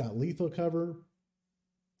 he's got lethal cover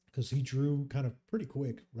because he drew kind of pretty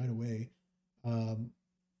quick right away.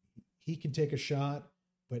 He can take a shot,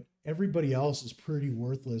 but everybody else is pretty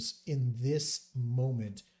worthless in this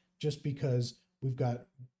moment just because we've got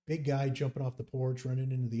big guy jumping off the porch,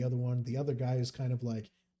 running into the other one. The other guy is kind of like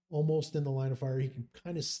almost in the line of fire. He can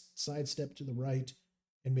kind of sidestep to the right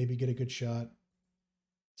and maybe get a good shot.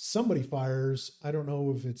 Somebody fires. I don't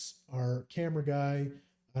know if it's our camera guy.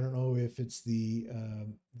 I don't know if it's the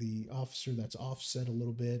officer that's offset a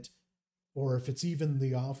little bit, or if it's even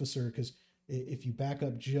the officer, because if you back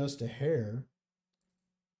up just a hair,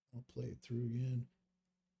 I'll play it through again.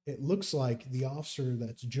 It looks like the officer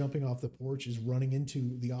that's jumping off the porch is running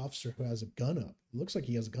into the officer who has a gun up. It looks like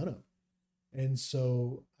he has a gun up. And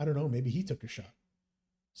so, I don't know, maybe he took a shot.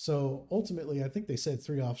 So ultimately, I think they said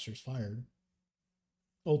 3 officers fired.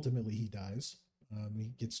 Ultimately, he dies.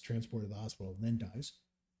 He gets transported to the hospital and then dies.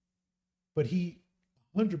 But he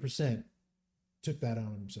 100% took that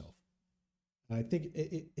on himself. I think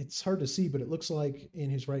it's hard to see, but it looks like in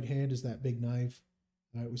his right hand is that big knife.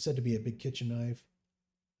 It was said to be a big kitchen knife.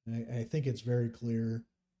 I think it's very clear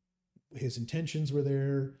his intentions were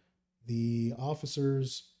there. The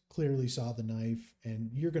officers clearly saw the knife, and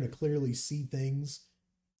you're going to clearly see things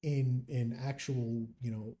in actual,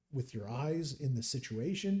 with your eyes in the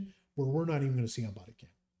situation where we're not even going to see on body cam.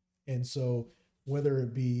 And so whether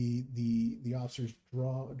it be the officers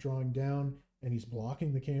drawing down and he's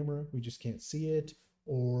blocking the camera, we just can't see it,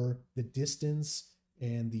 or the distance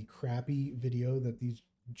and the crappy video that these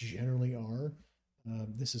generally are.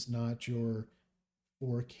 This is not your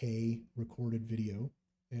 4K recorded video.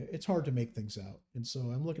 It's hard to make things out. And so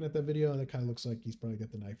I'm looking at that video, and it kind of looks like he's probably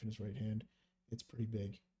got the knife in his right hand. It's pretty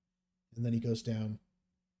big. And then he goes down.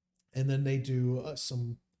 And then they do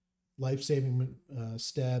some life-saving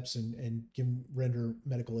steps and render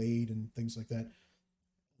medical aid and things like that.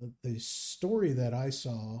 The story that I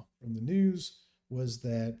saw from the news was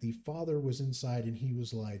that the father was inside and he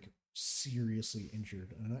was like seriously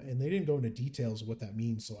injured. And they didn't go into details of what that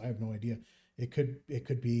means, so I have no idea. It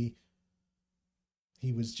could be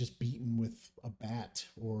he was just beaten with a bat,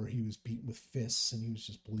 or he was beaten with fists and he was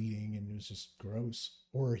just bleeding and it was just gross,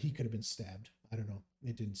 or he could have been stabbed. I don't know.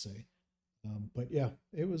 It didn't say. But yeah,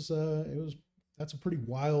 it was that's a pretty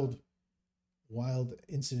wild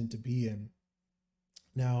incident to be in.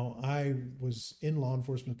 Now, I was in law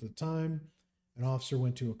enforcement at the time. An officer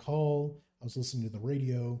went to a call. I was listening to the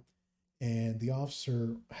radio, and the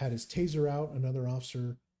officer had his taser out. Another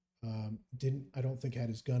officer didn't, I don't think, had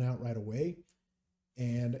his gun out right away.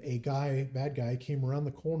 And a bad guy, came around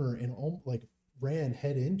the corner and like ran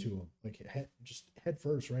head into him, like just head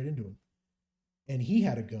first right into him. And he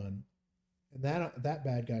had a gun, and that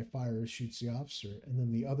bad guy fires, shoots the officer, and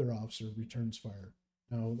then the other officer returns fire.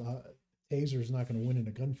 Now, taser is not going to win in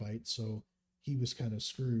a gunfight, so he was kind of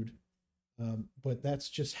screwed. But that's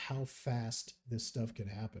just how fast this stuff can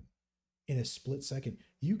happen in a split second.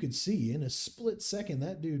 You could see in a split second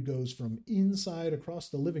that dude goes from inside across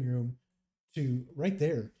the living room to right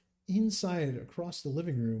there, inside across the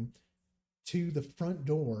living room to the front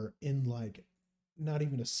door in like not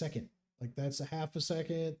even a second. Like, that's a half a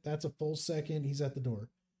second, that's a full second. He's at the door.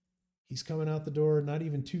 He's coming out the door, not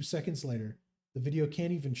even 2 seconds later. The video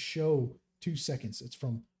can't even show 2 seconds. It's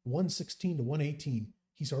from 1:16 to 1:18.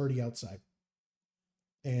 He's already outside.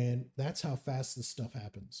 And that's how fast this stuff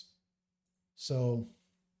happens. So,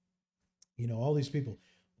 all these people,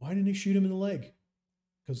 why didn't they shoot him in the leg?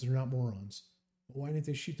 Because they're not morons. Why didn't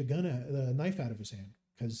they shoot the knife out of his hand?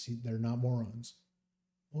 Because they're not morons.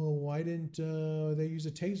 Well, why didn't they use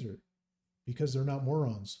a taser? Because they're not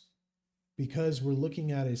morons. Because we're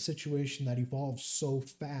looking at a situation that evolved so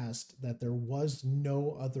fast that there was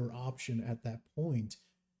no other option at that point.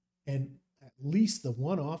 And at least the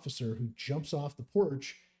one officer who jumps off the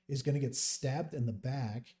porch is going to get stabbed in the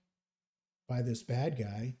back by this bad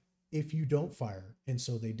guy if you don't fire. And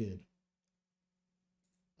so they did.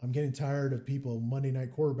 I'm getting tired of people Monday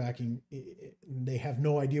night quarterbacking. They have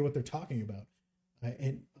no idea what they're talking about.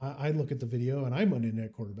 I look at the video and I Monday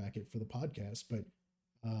night quarterback it for the podcast, but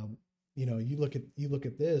you look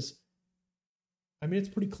at this. I mean, it's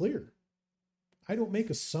pretty clear. I don't make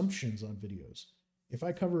assumptions on videos. If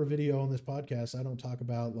I cover a video on this podcast, I don't talk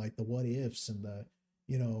about like the what ifs and the,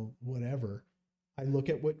 whatever. I look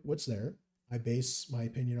at what's there. I base my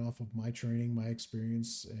opinion off of my training, my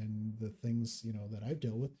experience, and the things, that I've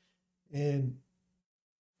dealt with. And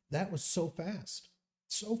that was so fast.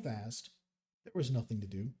 There was nothing to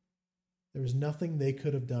do. There was nothing they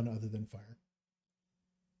could have done other than fire.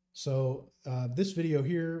 So this video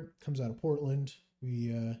here comes out of Portland.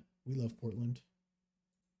 We love Portland.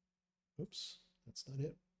 Oops, that's not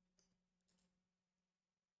it.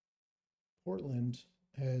 Portland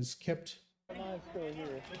has kept...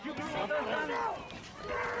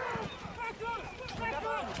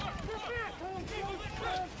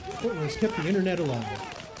 Portland has kept the internet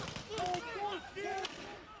alive.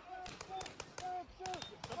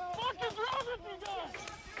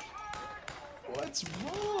 What's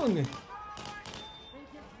wrong?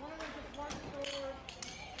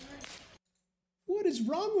 What is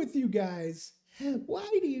wrong with you guys? Why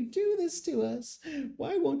do you do this to us?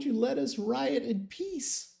 Why won't you let us riot in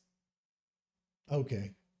peace?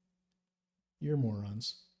 Okay. You're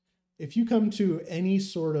morons. If you come to any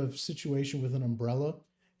sort of situation with an umbrella,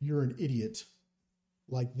 you're an idiot.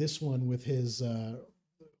 Like this one with his,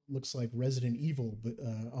 looks like Resident Evil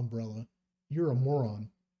umbrella. You're a moron.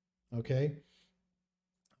 Okay?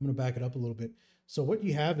 I'm going to back it up a little bit. So what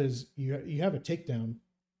you have is you have a takedown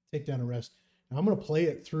arrest. Now I'm going to play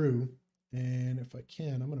it through, and if I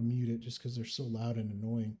can, I'm going to mute it just because they're so loud and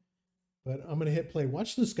annoying. But I'm going to hit play.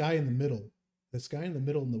 Watch this guy in the middle. This guy in the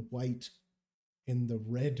middle in the white, in the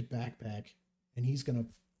red backpack, and he's going to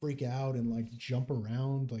freak out and like jump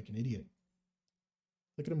around like an idiot.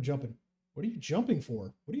 Look at him jumping. What are you jumping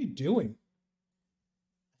for? What are you doing?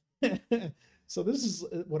 So this is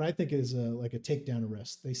what I think is like a takedown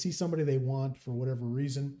arrest. They see somebody they want for whatever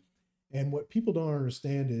reason. And what people don't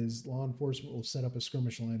understand is law enforcement will set up a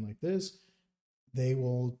skirmish line like this. They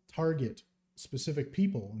will target specific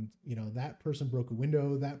people. And, that person broke a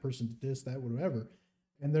window, that person did this, that, whatever.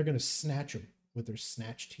 And they're going to snatch them with their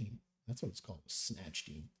snatch team. That's what it's called, a snatch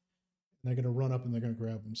team. And they're going to run up and they're going to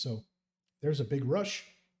grab them. So there's a big rush.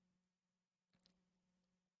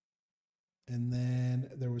 And then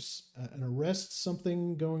there was an arrest,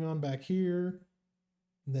 something going on back here.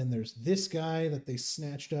 And then there's this guy that they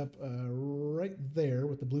snatched up right there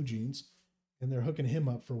with the blue jeans. And they're hooking him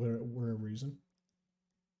up for whatever reason.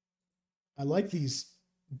 I like these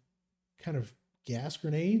kind of gas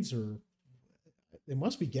grenades, or it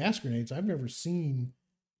must be gas grenades. I've never seen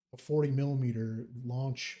a 40 millimeter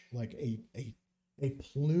launch like a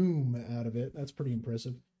plume out of it. That's pretty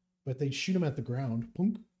impressive. But they shoot them at the ground,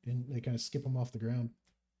 punk, and they kind of skip them off the ground.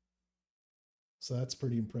 So that's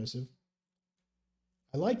pretty impressive.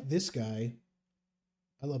 I like this guy.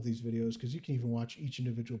 I love these videos because you can even watch each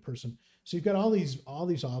individual person. So you've got all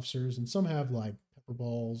these officers, and some have like pepper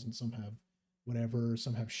balls, and some have whatever,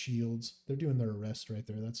 some have shields. They're doing their arrest right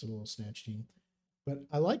there. That's a little snatch team. But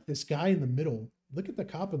I like this guy in the middle. Look at the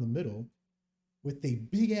cop in the middle with a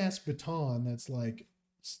big ass baton that's like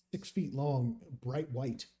 6 feet long, bright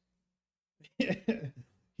white.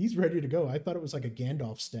 He's ready to go. I thought it was like a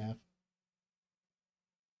Gandalf staff.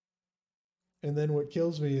 And then what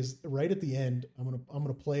kills me is right at the end. I'm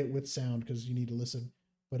gonna play it with sound because you need to listen.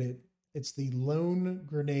 But it's the lone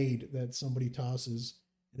grenade that somebody tosses,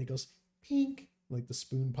 and it goes pink, like the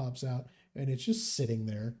spoon pops out, and it's just sitting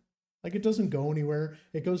there, like it doesn't go anywhere.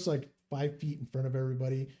 It goes like 5 feet in front of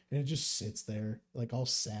everybody, and it just sits there, like all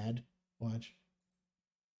sad. Watch.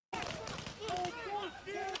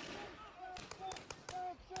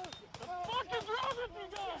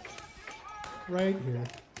 Right here.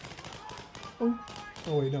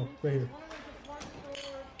 Oh wait, no, right here.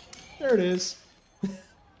 There it is.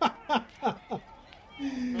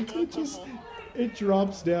 It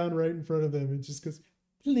drops down right in front of them. It just goes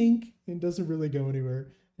blink and doesn't really go anywhere.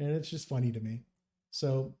 And it's just funny to me.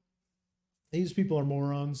 So these people are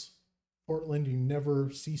morons. Portland, you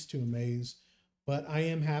never cease to amaze. But I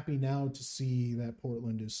am happy now to see that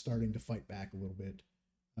Portland is starting to fight back a little bit.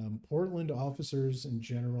 Portland officers in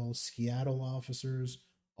general, Seattle officers,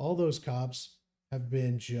 all those cops have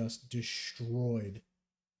been just destroyed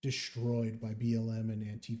by BLM and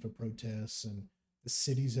Antifa protests, and the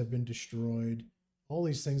cities have been destroyed. All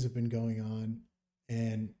these things have been going on,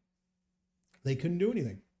 and they couldn't do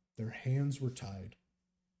anything. Their hands were tied.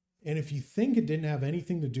 And if you think it didn't have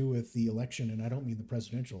anything to do with the election, and I don't mean the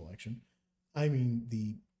presidential election, I mean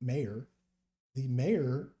the mayor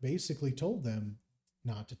basically told them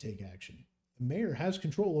not to take action. The mayor has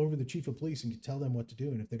control over the chief of police and can tell them what to do,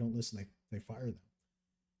 and if they don't listen, they fire them.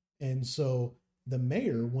 And so the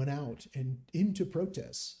mayor went out and into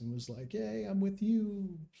protests and was like, "Yay, I'm with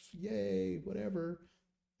you, yay, whatever."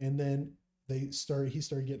 And then he started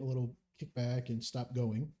getting a little kickback and stopped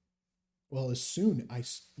going. Well, as soon,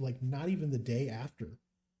 not even the day after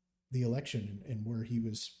the election and where he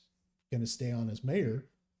was going to stay on as mayor,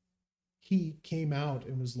 he came out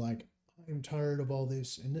and was like, "I'm tired of all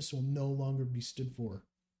this, and this will no longer be stood for."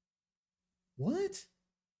 What?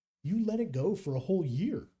 You let it go for a whole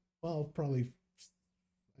year. Well, probably,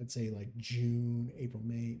 I'd say like June, April,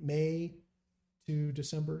 May to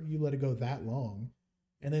December. You let it go that long.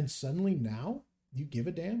 And then suddenly now you give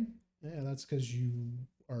a damn? Yeah, that's because you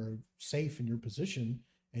are safe in your position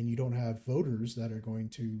and you don't have voters that are going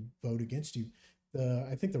to vote against you.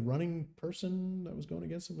 I think the running person that was going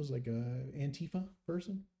against him was like a Antifa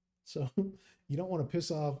person. So you don't want to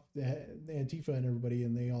piss off the Antifa and everybody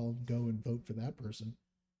and they all go and vote for that person.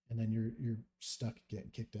 And then you're stuck getting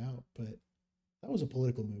kicked out. But that was a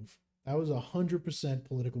political move. That was 100%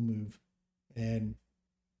 political move. And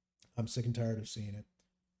I'm sick and tired of seeing it.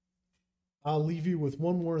 I'll leave you with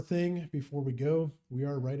one more thing before we go. We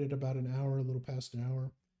are right at about an hour, a little past an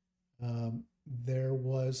hour. There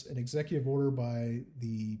was an executive order by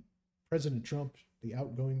the President Trump, the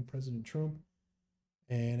outgoing President Trump,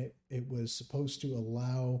 and it was supposed to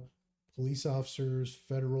allow police officers,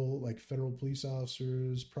 federal police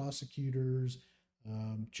officers, prosecutors,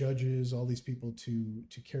 judges, all these people to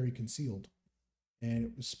carry concealed. And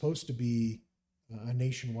it was supposed to be a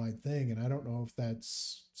nationwide thing, and I don't know if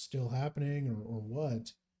that's still happening or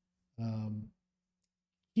what.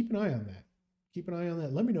 Keep an eye on that. Keep an eye on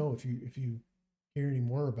that. Let me know if you hear any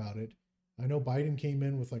more about it. I know Biden came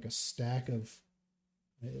in with like a stack of.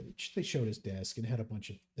 They showed his desk and had a bunch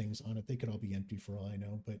of things on it. They could all be empty for all I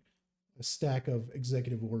know, but a stack of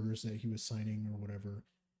executive orders that he was signing or whatever.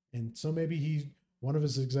 And so maybe one of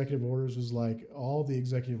his executive orders was like, all the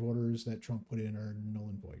executive orders that Trump put in are null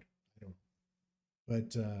and void. I don't know.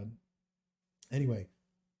 But anyway,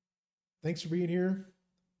 thanks for being here.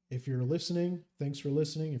 If you're listening, thanks for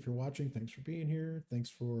listening. If you're watching, thanks for being here. Thanks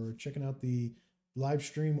for checking out the live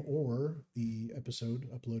stream or the episode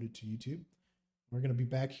uploaded to YouTube. We're going to be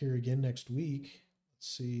back here again next week.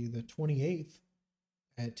 Let's see, the 28th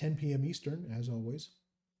at 10 p.m. Eastern, as always.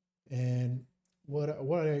 And what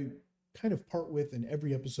I kind of part with in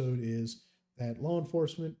every episode is that law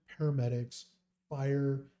enforcement, paramedics,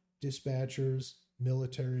 fire, dispatchers,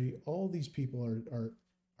 military, all these people are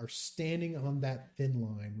standing on that thin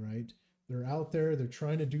line, right? They're out there, they're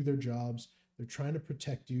trying to do their jobs, they're trying to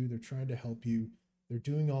protect you, they're trying to help you, They're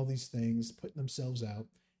doing all these things, putting themselves out,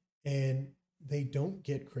 and they don't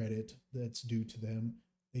get credit that's due to them.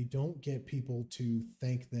 They don't get people to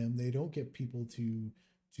thank them. They don't get people to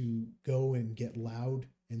go and get loud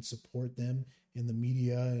and support them in the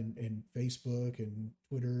media and Facebook and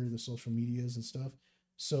Twitter, the social medias and stuff.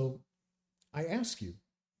 So I ask you,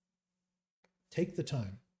 take the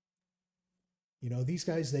time. These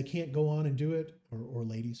guys, they can't go on and do it, or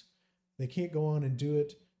ladies, they can't go on and do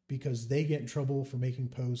it because they get in trouble for making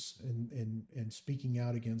posts and speaking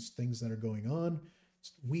out against things that are going on.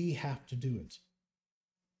 We have to do it.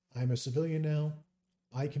 I'm a civilian now.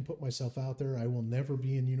 I can put myself out there. I will never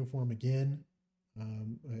be in uniform again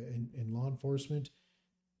in law enforcement.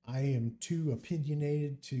 I am too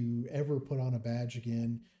opinionated to ever put on a badge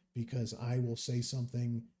again, because I will say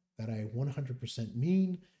something that I 100%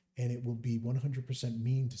 mean, and it will be 100%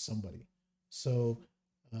 mean to somebody. So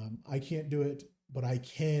I can't do it, but I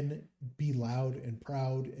can be loud and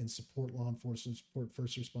proud and support law enforcement, support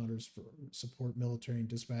first responders, support military and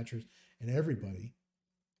dispatchers and everybody.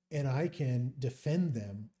 And I can defend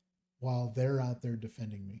them while they're out there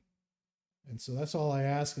defending me. And so that's all I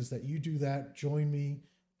ask, is that you do that. Join me,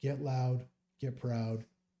 get loud, get proud,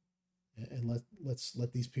 and let's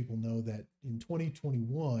let these people know that in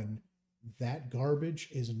 2021, that garbage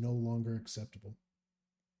is no longer acceptable.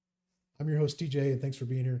 I'm your host, TJ, and thanks for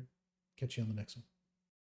being here. Catch you on the next one.